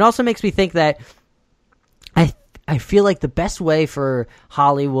 It also makes me think that I feel like the best way for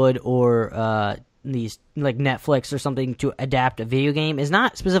Hollywood or these like Netflix or something to adapt a video game is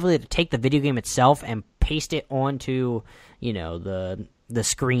not specifically to take the video game itself and paste it onto the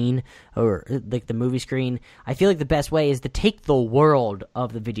screen or like the movie screen. I feel like the best way is to take the world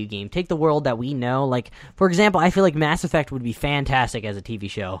of the video game, take the world that we know. Like, for example, I feel like Mass Effect would be fantastic as a TV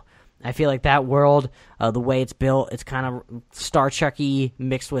show. I feel like that world, the way it's built, it's kind of Star Trek-y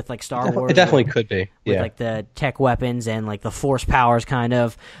mixed with like Star Wars. It definitely could be. With like the tech weapons and like the force powers kind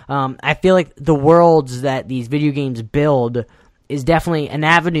of. I feel like the worlds that these video games build is definitely an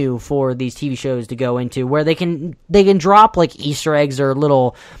avenue for these TV shows to go into where they can drop like Easter eggs or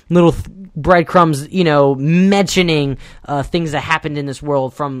little breadcrumbs, mentioning things that happened in this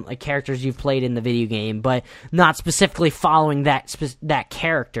world from like characters you've played in the video game, but not specifically following that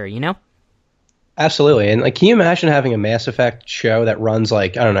character, Absolutely. And like, can you imagine having a Mass Effect show that runs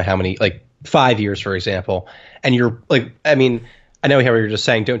like, I don't know how many, like 5 years, for example, and you're like, I know how you were just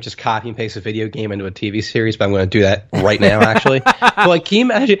saying, don't just copy and paste a video game into a TV series, but I'm going to do that right now, actually. But like, can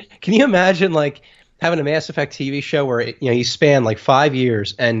you imagine like having a Mass Effect TV show where you span like 5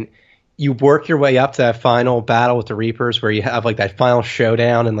 years and you work your way up to that final battle with the Reapers where you have like that final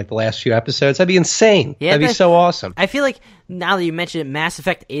showdown in like the last few episodes? That'd be insane. Yeah, that'd be so awesome. I feel like now that you mention it, Mass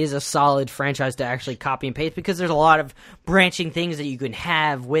Effect is a solid franchise to actually copy and paste because there's a lot of branching things that you can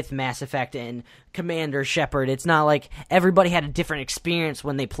have with Mass Effect and Commander Shepard. It's not like everybody had a different experience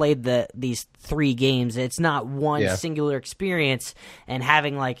when they played these 3 games. It's not one singular experience, and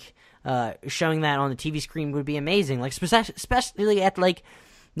having like showing that on the TV screen would be amazing. Like especially at like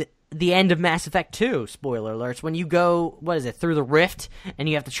the end of Mass Effect 2, spoiler alerts, when you go, through the rift, and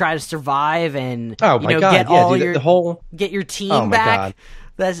you have to try to survive and get your team back.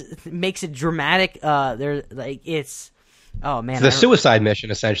 That makes it dramatic. It's the suicide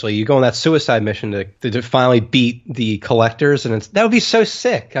mission, essentially. You go on that suicide mission to finally beat the collectors, and that would be so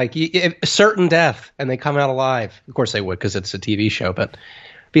sick. Like certain death, and they come out alive. Of course they would, because it's a TV show, but it'd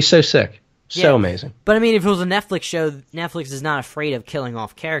be so sick. So amazing. But I mean, if it was a Netflix show, Netflix is not afraid of killing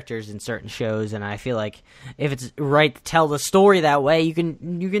off characters in certain shows, and I feel like if it's right to tell the story that way, you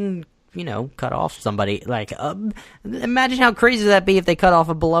can cut off somebody. Like, imagine how crazy that'd be if they cut off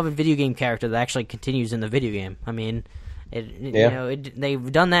a beloved video game character that actually continues in the video game. I mean,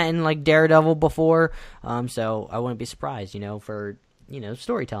 they've done that in like Daredevil before, so I wouldn't be surprised, for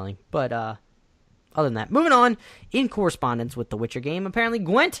storytelling. But other than that, moving on, in correspondence with the Witcher game, apparently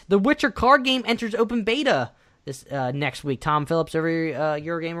Gwent, the Witcher card game, enters open beta this next week. Tom Phillips over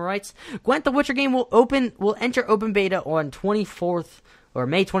Eurogamer writes, Gwent, the Witcher game, will enter open beta on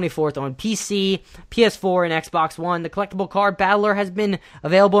May 24th on PC, PS4, and Xbox One. The collectible card battler has been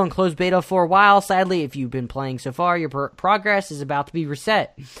available in closed beta for a while. Sadly, if you've been playing so far, your progress is about to be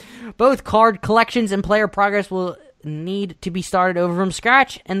reset. Both card collections and player progress will need to be started over from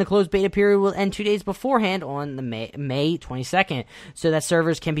scratch, and the closed beta period will end 2 days beforehand on the May 22nd, so that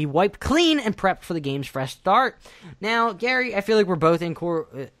servers can be wiped clean and prepped for the game's fresh start. Now, Gary, I feel like we're both in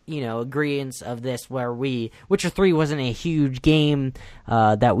agreeance of this, where Witcher 3 wasn't a huge game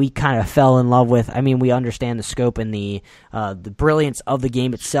that we kind of fell in love with. I mean, we understand the scope and the brilliance of the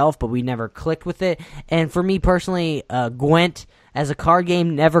game itself, but we never clicked with it. And for me personally, Gwent as a card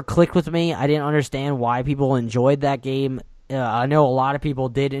game never clicked with me. I didn't understand why people enjoyed that game. I know a lot of people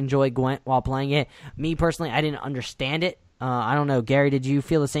did enjoy Gwent while playing it. Me personally, I didn't understand it. I don't know, Gary, did you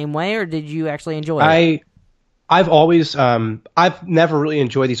feel the same way, or did you actually enjoy it? I've always, I've never really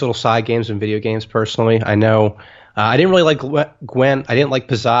enjoyed these little side games in video games personally. I know, I didn't really like Gwent. I didn't like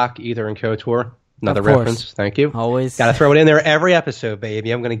Pazak either in KOTOR. Another reference. Thank you. Always. Got to throw it in there every episode,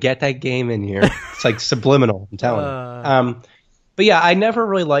 baby. I'm going to get that game in here. It's like subliminal, I'm telling you. But yeah, I never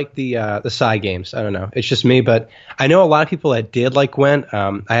really liked the side games. I don't know. It's just me, but I know a lot of people that did like Gwent.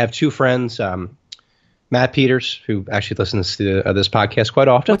 I have two friends, Matt Peters, who actually listens to this podcast quite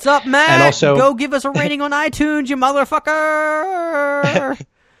often. What's up, Matt? And also, go give us a rating on iTunes, you motherfucker!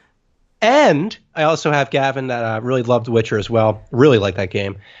 And I also have Gavin that really loved Witcher as well. Really liked that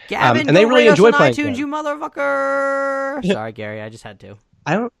game. Gavin, and they really enjoy playing iTunes, you motherfucker! Sorry, Gary, I just had to.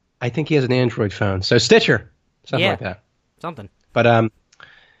 I think he has an Android phone, so Stitcher, something like that. Something. But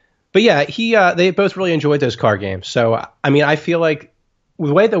yeah, they both really enjoyed those card games. So I mean, I feel like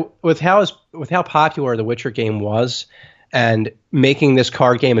with how popular the Witcher game was, and making this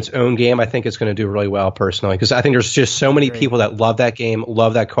card game its own game, I think it's going to do really well personally, because I think there's just so many people that love that game,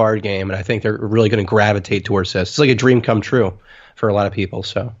 love that card game, and I think they're really going to gravitate towards this. It's like a dream come true for a lot of people.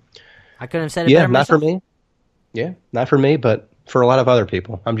 So I couldn't have said it better myself. Not for me. Yeah, not for me, but for a lot of other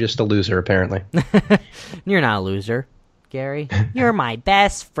people. I'm just a loser, apparently. You're not a loser, Gary. You're my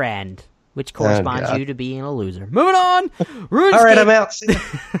best friend, which corresponds you to being a loser. Moving on. RuneScape. All right, I'm out.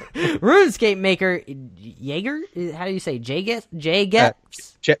 RuneScape maker Jaeger, how do you say Jagex?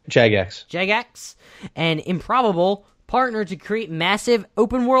 Jagex and Improbable partner to create massive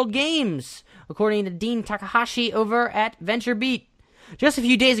open world games, according to Dean Takahashi over at VentureBeat. Just a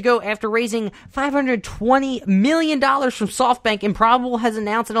few days ago, after raising $520 million from SoftBank, Improbable has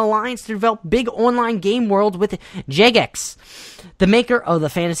announced an alliance to develop big online game world with Jagex, the maker of the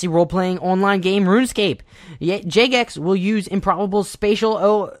fantasy role-playing online game RuneScape. Jagex will use Improbable's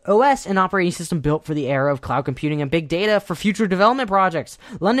spatial OS, an operating system built for the era of cloud computing and big data for future development projects.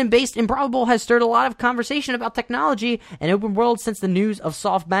 London-based Improbable has stirred a lot of conversation about technology and open world since the news of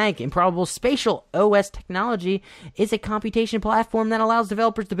SoftBank. Improbable's spatial OS technology is a computation platform that allows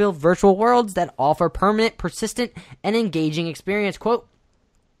developers to build virtual worlds that offer permanent, persistent, and engaging experience. Quote,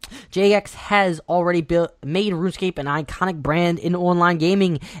 Jagex has already made RuneScape an iconic brand in online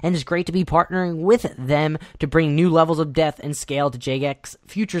gaming, and it's great to be partnering with them to bring new levels of depth and scale to Jagex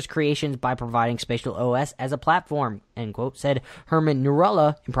Future's creations by providing Spatial OS as a platform, end quote, said Herman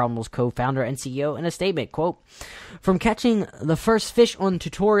Nurella, Improbable's co-founder and CEO, in a statement. Quote, from catching the first fish on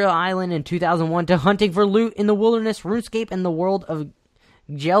Tutorial Island in 2001 to hunting for loot in the wilderness, RuneScape and the world of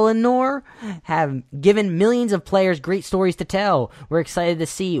Gelinor have given millions of players great stories to tell. We're excited to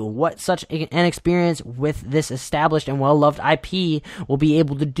see what such an experience with this established and well-loved IP will be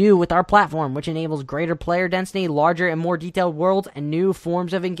able to do with our platform, which enables greater player density, larger and more detailed worlds, and new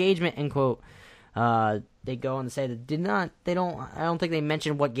forms of engagement, end quote. They go on to say that I don't think they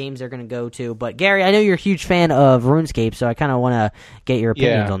mentioned what games they're going to go to. But Gary, I know you're a huge fan of RuneScape, so I kind of want to get your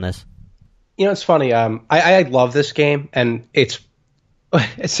opinions on this. You know, it's funny. I love this game, and it's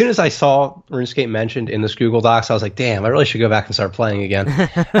as soon as I saw RuneScape mentioned in this Google Docs, I was like, damn, I really should go back and start playing again.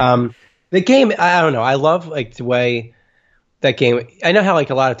 The game, I don't know. I love like the way that game, I know how like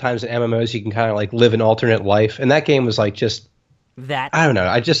a lot of times in MMOs you can kind of like live an alternate life, and that game was like just that. I don't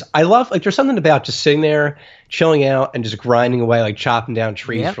know. I love like there's something about just sitting there, chilling out, and just grinding away, like chopping down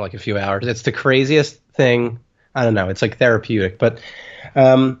trees for like a few hours. It's the craziest thing. I don't know. It's like therapeutic. But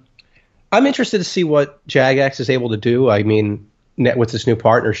I'm interested to see what Jagex is able to do. I mean, with this new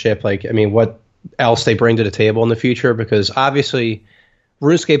partnership, like, I mean, what else they bring to the table in the future, because obviously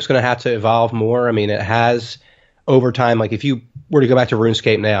RuneScape's going to have to evolve more. I mean, it has over time, like if you were to go back to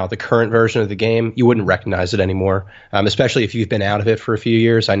RuneScape now, the current version of the game, you wouldn't recognize it anymore, especially if you've been out of it for a few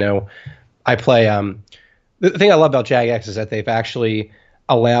years. I know I play. The thing I love about Jagex is that they've actually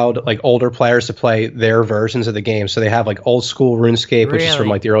allowed like older players to play their versions of the game. So they have like old school RuneScape, which is from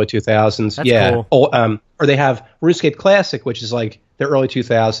like the early 2000s. That's cool. Or they have RuneScape Classic, which is like the early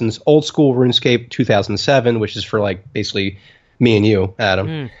 2000s. Old school RuneScape 2007, which is for like basically me and you,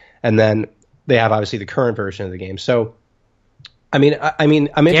 Adam. And then they have obviously the current version of the game. So I'm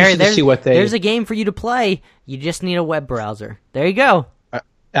interested to see what There's a game for you to play. You just need a web browser. There you go.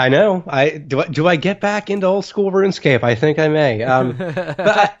 I know. Do I get back into old school RuneScape? I think I may.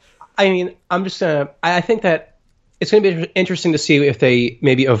 But I think that it's going to be interesting to see if they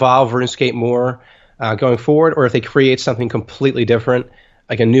maybe evolve RuneScape more going forward, or if they create something completely different,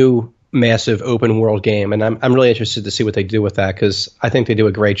 like a new massive open world game. And I'm really interested to see what they do with that, because I think they do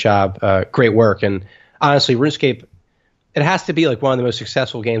a great job, great work. And honestly, RuneScape, it has to be like one of the most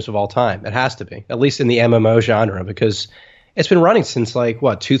successful games of all time. It has to be, at least in the MMO genre, because it's been running since like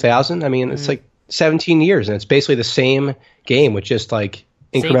 2000. I mean, it's like 17 years, and it's basically the same game with just like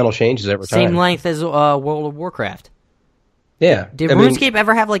incremental changes every time. Same length as World of Warcraft. Yeah. Did RuneScape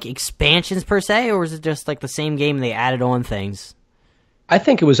ever have like expansions per se, or was it just like the same game and they added on things? I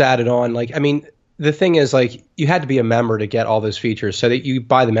think it was added on. Like, I mean, the thing is, like, you had to be a member to get all those features, so that you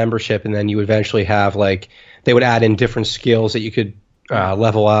buy the membership, and then you eventually have like they would add in different skills that you could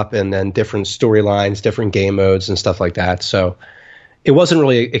level up, and then different storylines, different game modes, and stuff like that. So it wasn't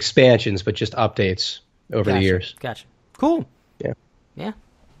really expansions, but just updates over the years. Gotcha. Cool. Yeah.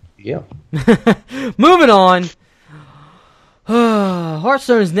 Moving on.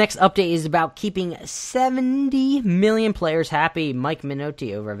 Hearthstone's next update is about keeping 70 million players happy. Mike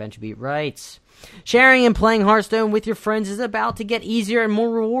Minotti over at VentureBeat writes, sharing and playing Hearthstone with your friends is about to get easier and more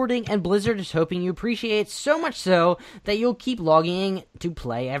rewarding, and Blizzard is hoping you appreciate it so much so that you'll keep logging in to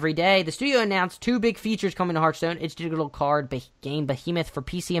play every day. The studio announced 2 big features coming to Hearthstone: its digital card game Behemoth for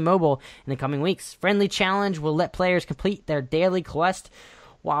PC and mobile in the coming weeks. Friendly Challenge will let players complete their daily quest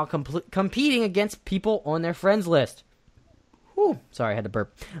while competing against people on their friends list. Ooh, sorry, I had to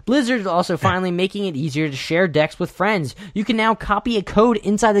burp. Blizzard is also finally making it easier to share decks with friends. You can now copy a code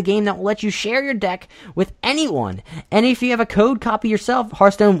inside the game that will let you share your deck with anyone. And if you have a code copy yourself,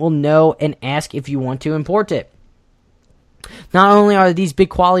 Hearthstone will know and ask if you want to import it. Not only are these big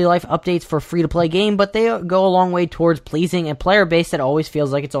quality life updates for a free-to-play game, but they go a long way towards pleasing a player base that always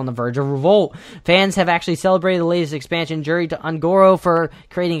feels like it's on the verge of revolt. Fans have actually celebrated the latest expansion, Jury to Ungoro, for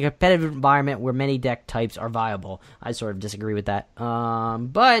creating a competitive environment where many deck types are viable. I sort of disagree with that.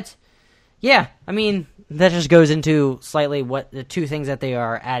 But, yeah, I mean, that just goes into slightly what the 2 things that they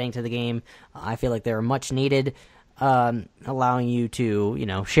are adding to the game. I feel like they're much needed, allowing you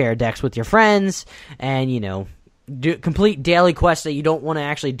to, share decks with your friends and, do complete daily quests that you don't want to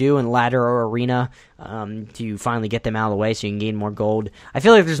actually do in ladder or arena to finally get them out of the way so you can gain more gold. I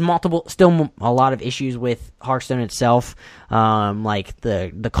feel like there's still a lot of issues with Hearthstone itself, like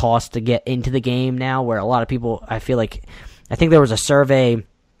the cost to get into the game now, where a lot of people, I think there was a survey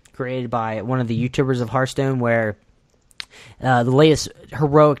created by one of the YouTubers of Hearthstone where the latest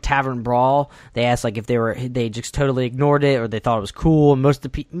heroic tavern brawl, they asked like if they just totally ignored it or they thought it was cool, and most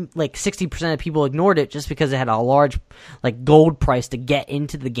of the 60% of people ignored it just because it had a large like gold price to get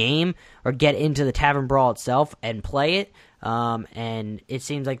into the game or get into the tavern brawl itself and play it. And it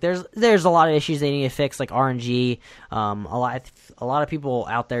seems like there's a lot of issues they need to fix, like RNG. A lot of people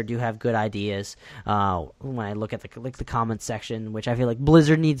out there do have good ideas. When I look at the comments section, which I feel like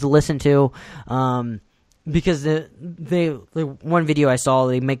Blizzard needs to listen to. Because the one video I saw,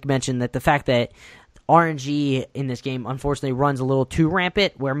 they make mention that the fact that RNG in this game unfortunately runs a little too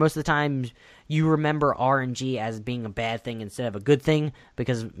rampant, where most of the time you remember RNG as being a bad thing instead of a good thing,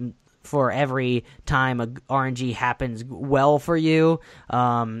 because for every time a RNG happens well for you,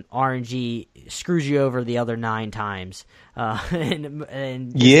 RNG screws you over the other 9 times.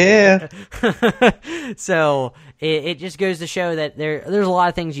 And yeah. So it just goes to show that there's a lot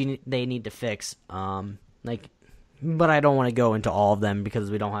of things they need to fix. But I don't want to go into all of them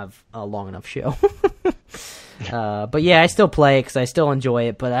because we don't have a long enough show. But yeah, I still play it because I still enjoy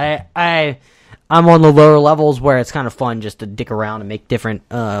it. But I'm on the lower levels where it's kind of fun just to dick around and make different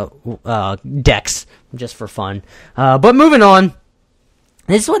decks just for fun. But moving on,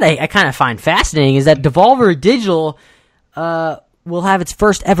 this is what I kind of find fascinating, is that Devolver Digital will have its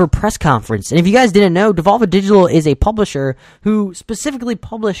first ever press conference. And if you guys didn't know, Devolver Digital is a publisher who specifically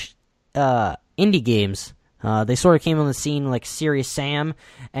published indie games. They sort of came on the scene like Serious Sam,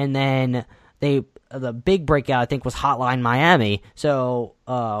 and then the big breakout I think was Hotline Miami. So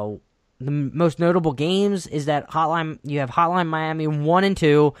the most notable games is that you have Hotline Miami 1 and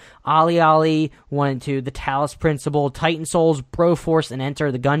 2, Ollie Ollie 1 and 2, The Talos Principle, Titan Souls, Broforce, and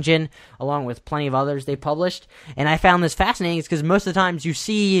Enter the Gungeon, along with plenty of others they published. And I found this fascinating because most of the times you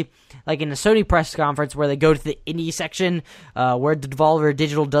see, like in the Sony press conference where they go to the indie section, where the Devolver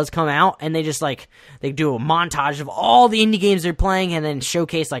Digital does come out, and they just they do a montage of all the indie games they're playing and then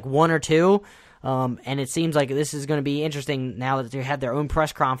showcase like one or two. And it seems like this is going to be interesting now that they have their own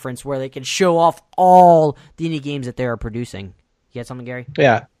press conference where they can show off all the indie games that they are producing. You had something, Gary?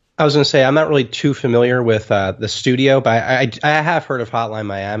 Yeah, I was going to say I'm not really too familiar with the studio, but I have heard of Hotline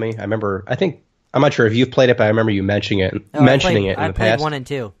Miami. I'm not sure if you've played it, but I remember you mentioning it in the past. I played 1 and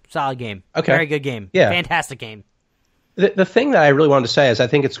 2. Solid game. Okay. Very good game. Yeah. Fantastic game. The thing that I really wanted to say is I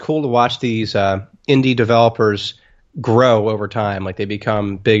think it's cool to watch these indie developers grow over time. Like they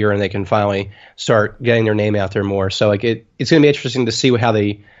become bigger and they can finally start getting their name out there more. So like it's going to be interesting to see how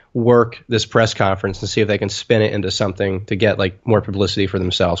they work this press conference and see if they can spin it into something to get like more publicity for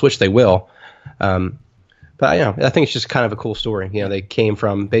themselves, which they will. But I think it's just kind of a cool story. They came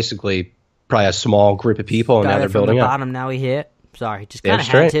from basically probably a small group of people and now they're building up. Bottom, now we hit. Sorry, just kind of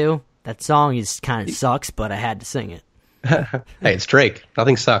had to. That song just kind of sucks, but I had to sing it. Hey, it's Drake.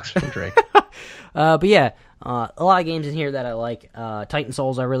 Nothing sucks from Drake. But yeah. A lot of games in here that I like. Titan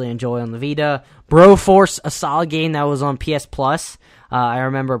Souls I really enjoy on the Vita. Broforce, a solid game that was on PS Plus. I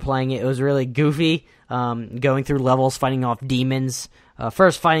remember playing it. It was really goofy, going through levels, fighting off demons.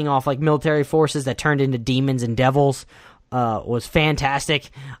 First fighting off like military forces that turned into demons and devils. Was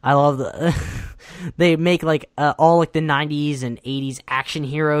fantastic. I love they make like all like the 90s and 80s action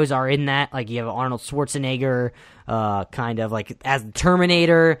heroes are in that. Like you have Arnold Schwarzenegger, kind of like as the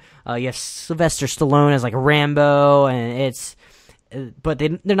Terminator. You have Sylvester Stallone as like Rambo, and but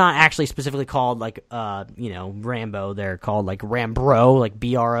they're not actually specifically called like Rambo. They're called like Rambro, like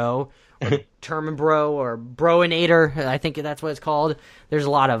BRO. Or Terminbro or Broinator, I think that's what it's called. There's a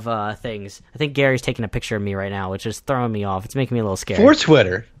lot of things. I think Gary's taking a picture of me right now, which is throwing me off. It's making me a little scared. For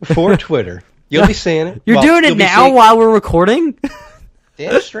Twitter. You'll be seeing it. You're doing it now while we're recording?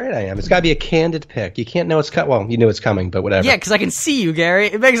 Damn straight I am. It's got to be a candid pic. You can't know it's cut. Well, you know it's coming, but whatever. Yeah, because I can see you, Gary.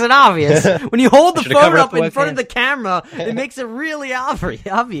 It makes it obvious. When you hold the phone up in front of the camera, it makes it really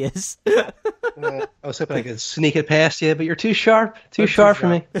obvious. I was hoping I could sneak it past you, but you're too sharp. Too sharp for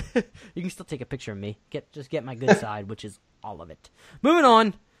me. You can still take a picture of me. Just get my good side, which is all of it. Moving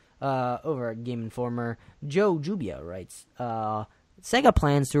on, over at Game Informer, Joe Jubia writes, Sega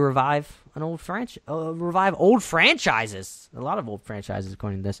plans to revive old franchises. A lot of old franchises,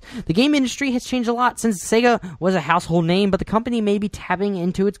 according to this. The game industry has changed a lot since Sega was a household name, but the company may be tapping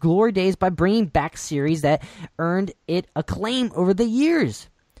into its glory days by bringing back series that earned it acclaim over the years.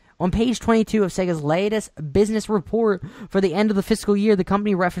 On page 22 of Sega's latest business report for the end of the fiscal year, the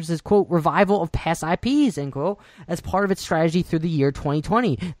company references, quote, revival of past IPs, end quote, as part of its strategy through the year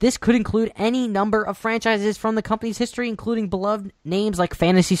 2020. This could include any number of franchises from the company's history, including beloved names like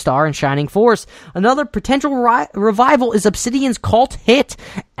Phantasy Star and Shining Force. Another potential revival is Obsidian's cult hit,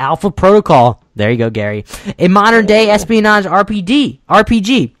 Alpha Protocol. There you go, Gary. A modern-day espionage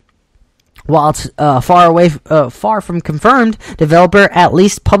RPG. While it's far from confirmed, developer at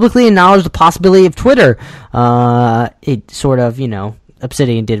least publicly acknowledged the possibility of Twitter. It sort of,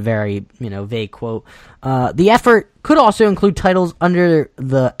 Obsidian did very, vague quote. The effort could also include titles under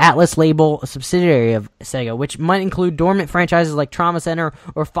the Atlas label, a subsidiary of Sega, which might include dormant franchises like Trauma Center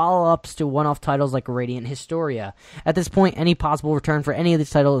or follow-ups to one-off titles like Radiant Historia. At this point, any possible return for any of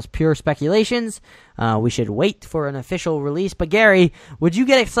these titles is pure speculations. We should wait for an official release. But Gary, would you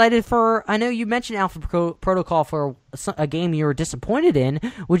get excited for, I know you mentioned Alpha Protocol for a game you were disappointed in.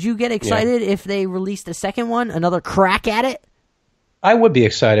 Would you get excited if they released a second one, another crack at it? I would be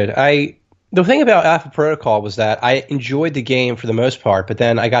excited. The thing about Alpha Protocol was that I enjoyed the game for the most part, but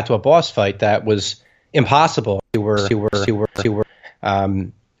then I got to a boss fight that was impossible to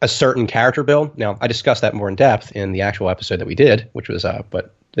a certain character build. Now, I discussed that more in depth in the actual episode that we did, which was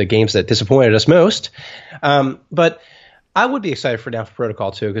but the games that disappointed us most. But I would be excited for Alpha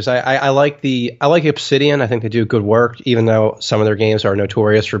Protocol too, because I like Obsidian. I think they do good work, even though some of their games are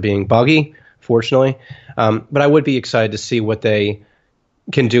notorious for being buggy, fortunately. But I would be excited to see what they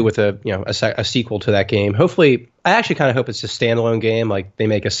can do with a sequel to that game. Hopefully, I actually kind of hope it's a standalone game, like they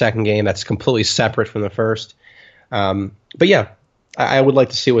make a second game that's completely separate from the first. But yeah, I would like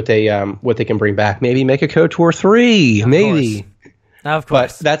to see what they can bring back. Maybe make a KOTOR 3, maybe. Of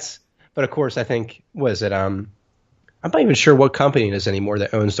course. But of course, I think I'm not even sure what company it is anymore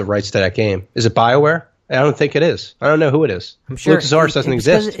that owns the rights to that game. Is it BioWare? I don't think it is. I don't know who it is. I'm sure LucasArts doesn't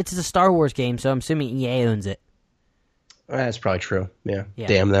exist. It's a Star Wars game, so I'm assuming EA owns it. That's probably true. Yeah. Yeah.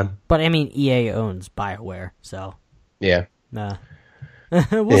 Damn them. But I mean, EA owns BioWare, so Yeah. we'll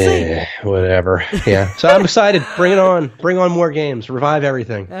see. Whatever. Yeah. So I'm excited. Bring it on. Bring on more games. Revive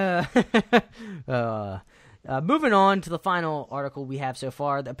everything. Moving on to the final article we have so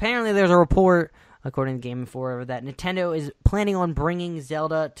far. Apparently, there's a report, according to Game Informer, that Nintendo is planning on bringing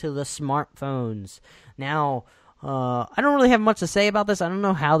Zelda to the smartphones. Now, I don't really have much to say about this. I don't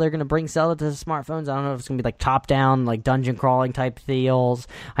know how they're going to bring Zelda to the smartphones. I don't know if it's going to be like top-down, like dungeon crawling type deals.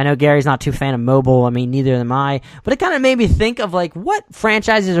 I know Gary's not too a fan of mobile. I mean, neither am I. But it kind of made me think of like what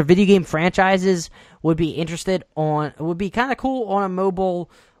franchises or video game franchises would be would be kind of cool on a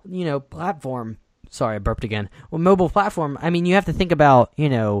mobile, platform. Sorry, I burped again. Well, mobile platform, I mean, you have to think about,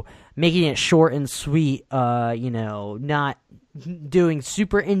 making it short and sweet, not doing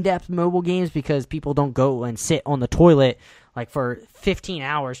super in-depth mobile games because people don't go and sit on the toilet like for 15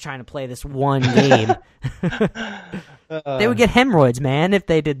 hours trying to play this one game. They would get hemorrhoids, man, if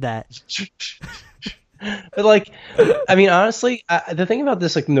they did that. But like, I mean, honestly, the thing about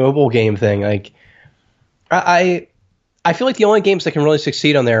this like mobile game thing, like, I feel like the only games that can really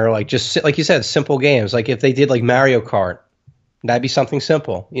succeed on there are like just like you said, simple games. Like if they did like Mario Kart, that'd be something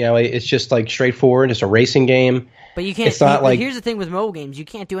simple. It's just like straightforward. It's a racing game. But you can't. It's not like, here's the thing with mobile games: you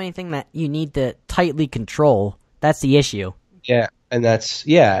can't do anything that you need to tightly control. That's the issue. Yeah, and that's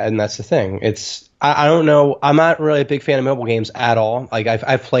the thing. I don't know. I'm not really a big fan of mobile games at all. Like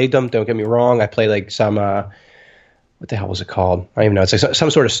I've played them. Don't get me wrong. I played like some. What the hell was it called? I don't even know. It's like some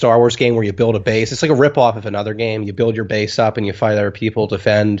sort of Star Wars game where you build a base. It's like a ripoff of another game. You build your base up and you fight other people,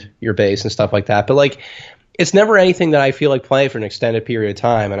 defend your base and stuff like that. But like, it's never anything that I feel like playing for an extended period of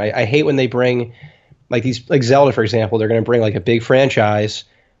time. And I hate when they bring like these, like Zelda, for example, they're going to bring like a big franchise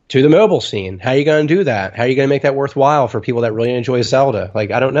to the mobile scene. How are you going to do that? How are you going to make that worthwhile for people that really enjoy Zelda? Like,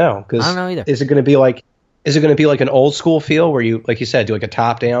 I don't know. I don't know either. Is it going to be like an old school feel where you, like you said, do like a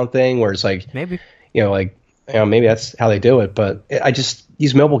top down thing where it's like, maybe, maybe that's how they do it. But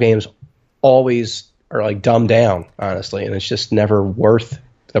these mobile games always are like dumbed down, honestly. And it's just never worth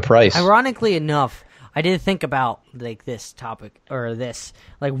the price. Ironically enough, I did think about like this topic or this,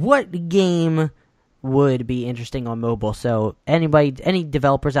 like what game would be interesting on mobile. So any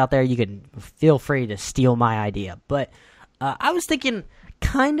developers out there, you can feel free to steal my idea. But I was thinking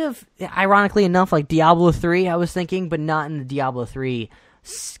kind of ironically enough, like Diablo 3, I was thinking, but not in the Diablo 3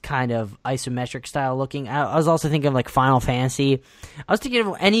 kind of isometric style looking. I was also thinking of like Final Fantasy. I was thinking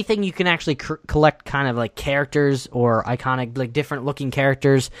of anything you can actually collect kind of like characters or iconic, like different looking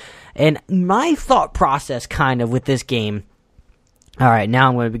characters. And my thought process kind of with this game, all right, now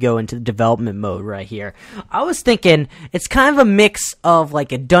I'm going to go into the development mode right here. I was thinking it's kind of a mix of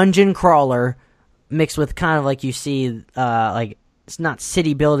like a dungeon crawler mixed with kind of like you see, like it's not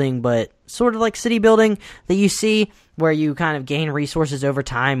city building, but sort of like city building that you see where you kind of gain resources over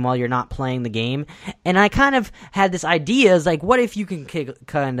time while you're not playing the game. And I kind of had this idea is like, what if you can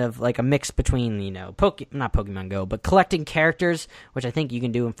kind of like a mix between, not Pokemon Go, but collecting characters, which I think you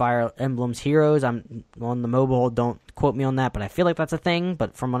can do in Fire Emblem's Heroes. I'm on the mobile, don't quote me on that, but I feel like that's a thing,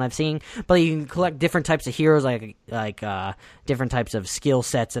 but from what I've seen. But you can collect different types of heroes, like different types of skill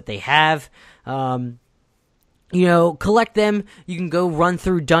sets that they have. Collect them. You can go run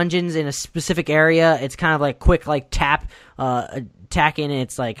through dungeons in a specific area. It's kind of like quick, like tap, attack in.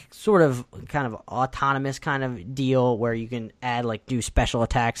 It's like sort of kind of autonomous kind of deal where you can add like do special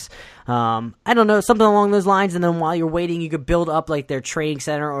attacks. I don't know, something along those lines. And then while you're waiting, you could build up like their training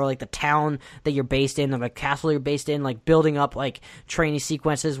center or like the town that you're based in, or the castle you're based in, like building up like training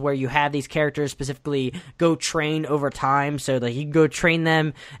sequences where you have these characters specifically go train over time. So that you can go train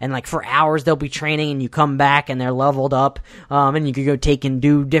them and like for hours they'll be training and you come back and they're leveled up. And you could go take and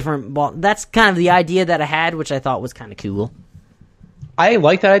do different. Well, that's kind of the idea that I had, which I thought was kind of cool. I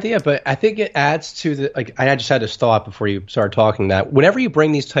like that idea, but I think it adds to the, like, I just had this thought before you started talking that whenever you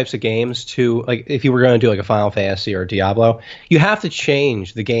bring these types of games to, like, if you were going to do like a Final Fantasy or a Diablo, you have to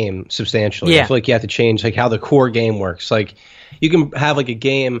change the game substantially. Yeah. I feel like you have to change like how the core game works. Like, you can have like a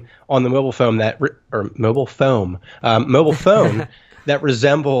game on the mobile phone that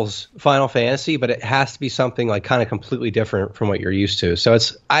resembles Final Fantasy, but it has to be something like kind of completely different from what you're used to. So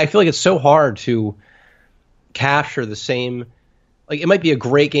I feel like it's so hard to capture the same. Like, it might be a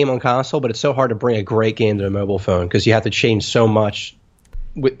great game on console, but it's so hard to bring a great game to a mobile phone because you have to change so much,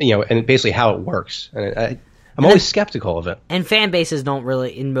 and basically how it works. And I'm always skeptical of it. And fan bases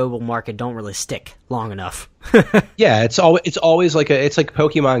in mobile market don't really stick long enough. Yeah, it's always like it's like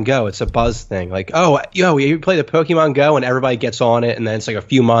Pokemon Go. It's a buzz thing. Like, you play the Pokemon Go, and everybody gets on it, and then it's like a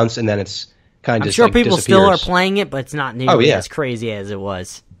few months, and then it's kind of I'm just sure like people disappears. still are playing it, but it's not nearly as crazy as it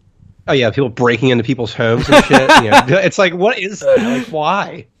was. Oh yeah, people breaking into people's homes and shit. It's like, what is that? Like,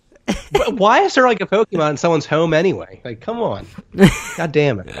 why? But why is there like a Pokemon in someone's home anyway? Like, come on. God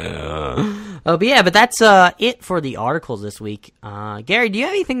damn it. But yeah, but that's it for the articles this week. Gary, do you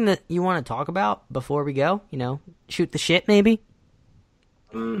have anything that you want to talk about before we go? Shoot the shit, maybe?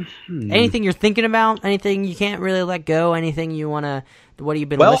 Anything you're thinking about? Anything you can't really let go? Anything you want to... What have you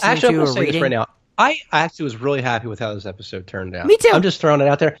been listening actually, to I'm or say reading? this right now. I actually was really happy with how this episode turned out. Me too. I'm just throwing it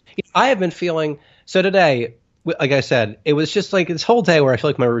out there. I have been feeling... So today, like I said, it was just like this whole day where I feel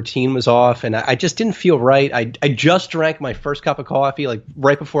like my routine was off, and I just didn't feel right. I just drank my first cup of coffee like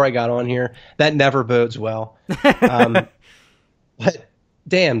right before I got on here. That never bodes well. But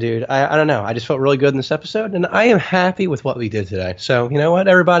damn, dude, I don't know. I just felt really good in this episode, and I am happy with what we did today. So you know what,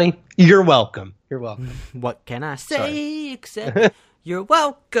 everybody? You're welcome. You're welcome. What can I say except you're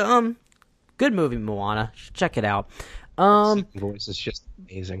welcome? Good movie, Moana. Check it out. Voice is just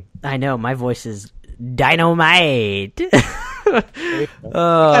amazing. I know, my voice is dynamite.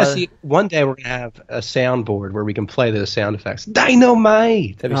 See, one day we're gonna have a soundboard where we can play those sound effects.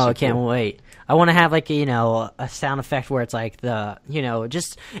 Dynamite. That'd be so I can't cool. wait. I want to have like a sound effect where it's like the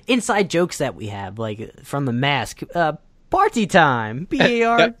just inside jokes that we have, like from The Mask. Party time.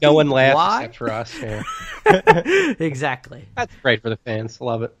 BAR. No one laughs except for us. Yeah. Exactly. That's great for the fans.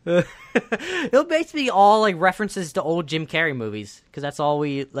 Love it. It'll basically be all like references to old Jim Carrey movies because that's all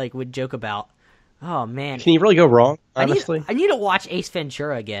we like would joke about. Oh man, Can you really go wrong? Honestly, I need to watch Ace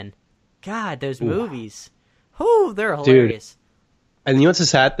Ventura again. God, those movies. Oh, they're hilarious. Dude. And you know what's the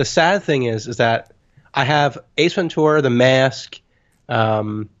sad? The sad thing is that I have Ace Ventura, The Mask,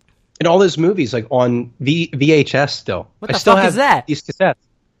 and all those movies like on VHS still. What the I still fuck have is that? These cassettes.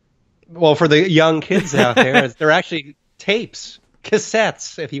 Well, for the young kids out there, they're actually tapes,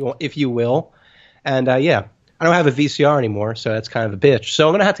 cassettes, if you will. And yeah, I don't have a VCR anymore, so that's kind of a bitch. So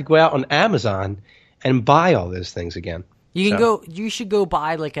I'm gonna have to go out on Amazon and buy all those things again. You should go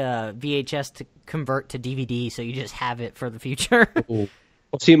buy like a VHS to convert to DVD, so you just have it for the future. Well,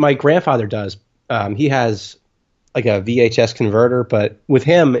 see, my grandfather does. He has like a VHS converter, but with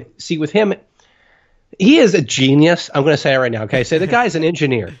him, he is a genius. I'm going to say it right now. Okay, so the guy's an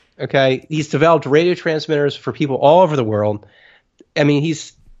engineer. Okay, he's developed radio transmitters for people all over the world. I mean,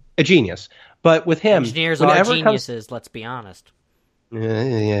 he's a genius. But with him, engineers are geniuses. Let's be honest.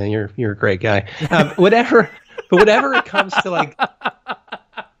 Yeah, you're a great guy. Whatever it comes to like.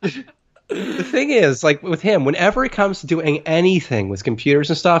 The thing is, like with him, whenever it comes to doing anything with computers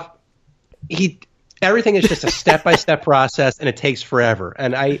and stuff, everything is just a step-by-step process, and it takes forever.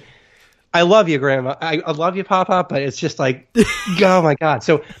 And I love you, Grandma. I love you, Papa, but it's just like, oh my God.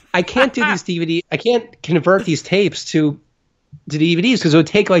 So I can't do these DVD. I can't convert these tapes to DVDs because it would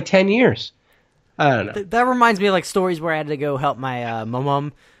take like 10 years. I don't know. That reminds me of like stories where I had to go help my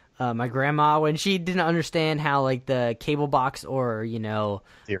mom, my grandma, when she didn't understand how like the cable box or the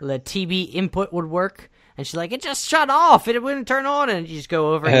TV input would work. And she's like, it just shut off. It wouldn't turn on. And you just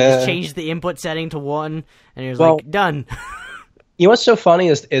go over and just change the input setting to 1. And it was like, done. You know what's so funny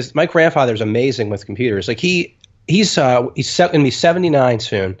is my grandfather's amazing with computers. Like he's going to be 79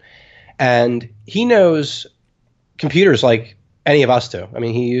 soon. And he knows computers like any of us do. I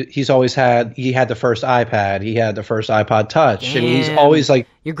mean, he had the first iPad. He had the first iPod Touch. Damn. And he's always like,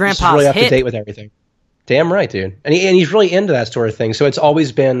 your grandpa's really up hip. to date with everything. Damn right, dude. And he's really into that sort of thing. So it's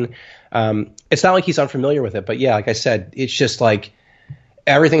always been, it's not like he's unfamiliar with it, but yeah, like I said, it's just like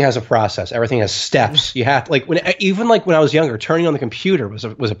everything has a process. Everything has steps. You have to, like when I was younger, turning on the computer was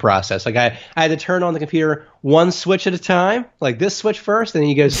a process. Like I had to turn on the computer one switch at a time, like this switch first, and then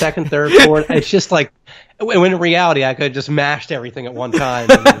you go second, third, fourth. It's just like, when in reality, I could have just mashed everything at one time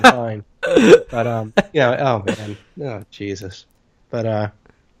and been fine. But oh man, oh Jesus. But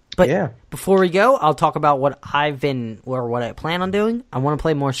yeah. Before we go, I'll talk about what I plan on doing. I want to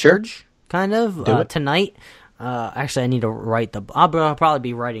play more Surge, kind of, tonight. Actually, I need to write I'll probably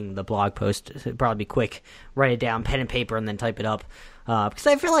be writing the blog post. It'll probably be quick. Write it down, pen and paper, and then type it up. Because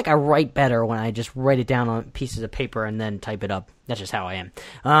I feel like I write better when I just write it down on pieces of paper and then type it up. That's just how I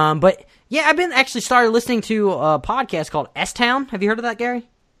am. But yeah, I've been actually started listening to a podcast called S-Town. Have you heard of that, Gary?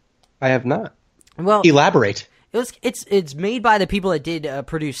 I have not. Well, elaborate. It's made by the people that did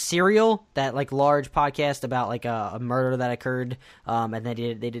produce Serial, that like large podcast about like a murder that occurred, and they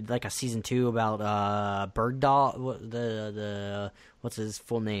did like a season 2 about Bergdahl, the what's his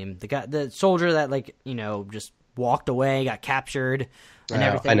full name, the soldier that like just walked away, got captured, and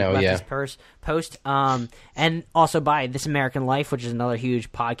everything. I know, left yeah. his post. And also by This American Life, which is another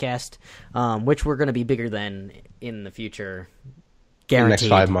huge podcast, which we're going to be bigger than in the future.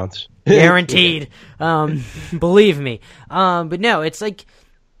 Guaranteed. The next 5 months. Guaranteed. Believe me. But no, it's like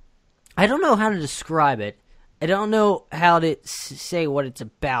I don't know how to describe it. I don't know how to say what it's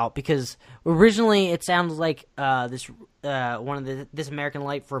about, because originally it sounds like this one of the This American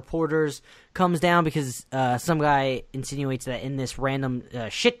Life reporters comes down because some guy insinuates that in this random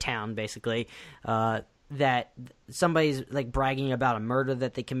shit town, basically, that somebody's like bragging about a murder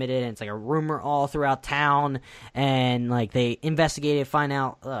that they committed, and it's like a rumor all throughout town, and like they investigate it, find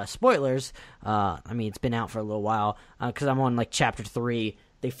out spoilers. I mean, it's been out for a little while because I'm on like chapter 3.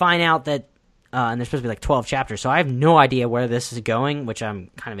 They find out that. And there's supposed to be like 12 chapters, so I have no idea where this is going, which I'm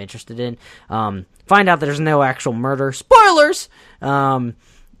kind of interested in. Find out that there's no actual murder. Spoilers!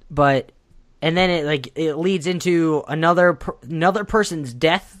 But and then it leads into another person's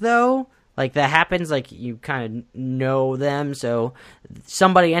death, though. Like, that happens, like, you kind of know them, so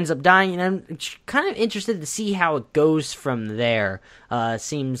somebody ends up dying, and I'm kind of interested to see how it goes from there. It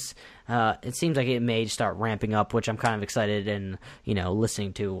seems like it may start ramping up, which I'm kind of excited and,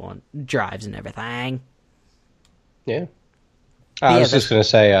 listening to on drives and everything. Yeah. I was just going to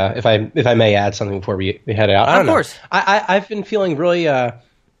say, if I may add something before we head out. I don't know. Of course. I've been feeling really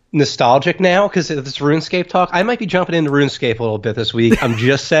nostalgic now because of this RuneScape talk. I might be jumping into RuneScape a little bit this week. I'm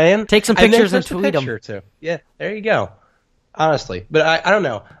just saying. Take some pictures and tweet them. Too. Yeah, there you go. Honestly, but I don't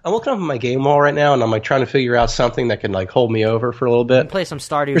know. I'm looking up at my game wall right now, and I'm like trying to figure out something that can like hold me over for a little bit. Play some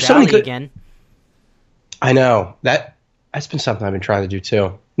Stardew Valley again. I know that's been something I've been trying to do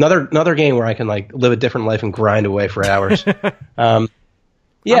too. Another game where I can like live a different life and grind away for hours. Yeah, I'm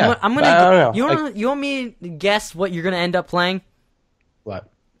gonna. I don't know. You want me to guess what you're gonna end up playing? What?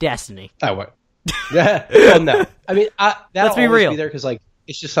 Destiny. Oh, what? Well, no. I mean, let's be real. Be there because like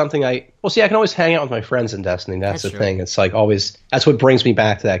it's just something I can always hang out with my friends in Destiny. That's the true. Thing. It's like always. That's what brings me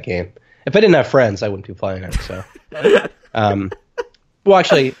back to that game. If I didn't have friends, I wouldn't be playing it. So, well,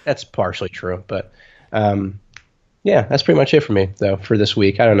 actually, that's partially true, but yeah, that's pretty much it for me though for this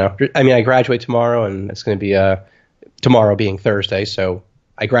week. I don't know. I mean, I graduate tomorrow, and it's going to be tomorrow being Thursday, so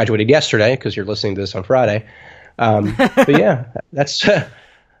I graduated yesterday because you're listening to this on Friday. But yeah, that's.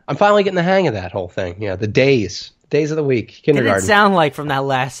 I'm finally getting the hang of that whole thing. Yeah, the days of the week, kindergarten. Didn't sound like from that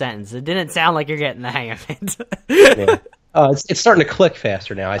last sentence. It didn't sound like you're getting the hang of it. Yeah. It's starting to click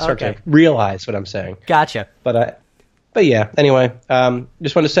faster now. I start to realize what I'm saying. Gotcha. But yeah. Anyway,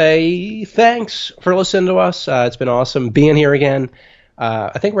 just want to say thanks for listening to us. It's been awesome being here again.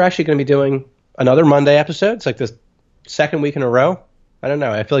 I think we're actually going to be doing another Monday episode. It's like the second week in a row. I don't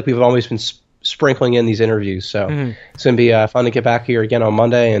know. I feel like we've always been sprinkling in these interviews, so it's going to be fun to get back here again on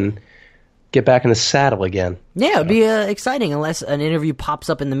Monday and get back in the saddle again. Yeah, it'd be exciting unless an interview pops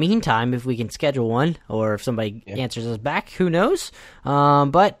up in the meantime, if we can schedule one, or if somebody answers us back, who knows?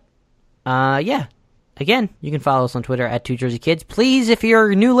 But again, you can follow us on Twitter at 2JerseyKids. Please, if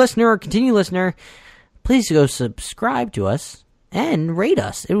you're a new listener or continued listener, please go subscribe to us and rate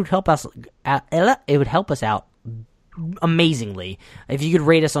us. It would help us out amazingly if you could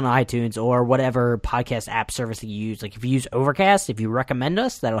rate us on iTunes or whatever podcast app service that you use. Like if you use Overcast, if you recommend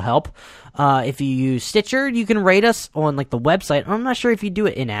us, that'll help. If you use Stitcher, you can rate us on like the website. I'm not sure if you do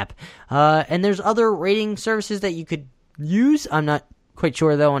it in app. And there's other rating services that you could use. I'm not quite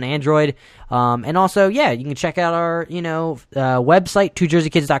sure though on Android. And also, you can check out our website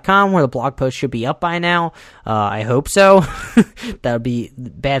 2jerseykids.com, where the blog post should be up by now. I hope so. That would be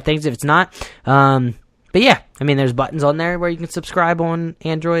bad things if it's not. But yeah, I mean, there's buttons on there where you can subscribe on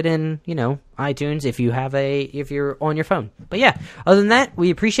Android and, iTunes if you're on your phone. But yeah, other than that,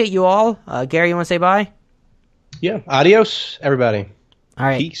 we appreciate you all. Gary, you want to say bye? Yeah. Adios, everybody. All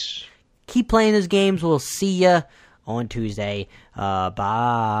right. Peace. Keep playing those games. We'll see ya on Tuesday. Bye.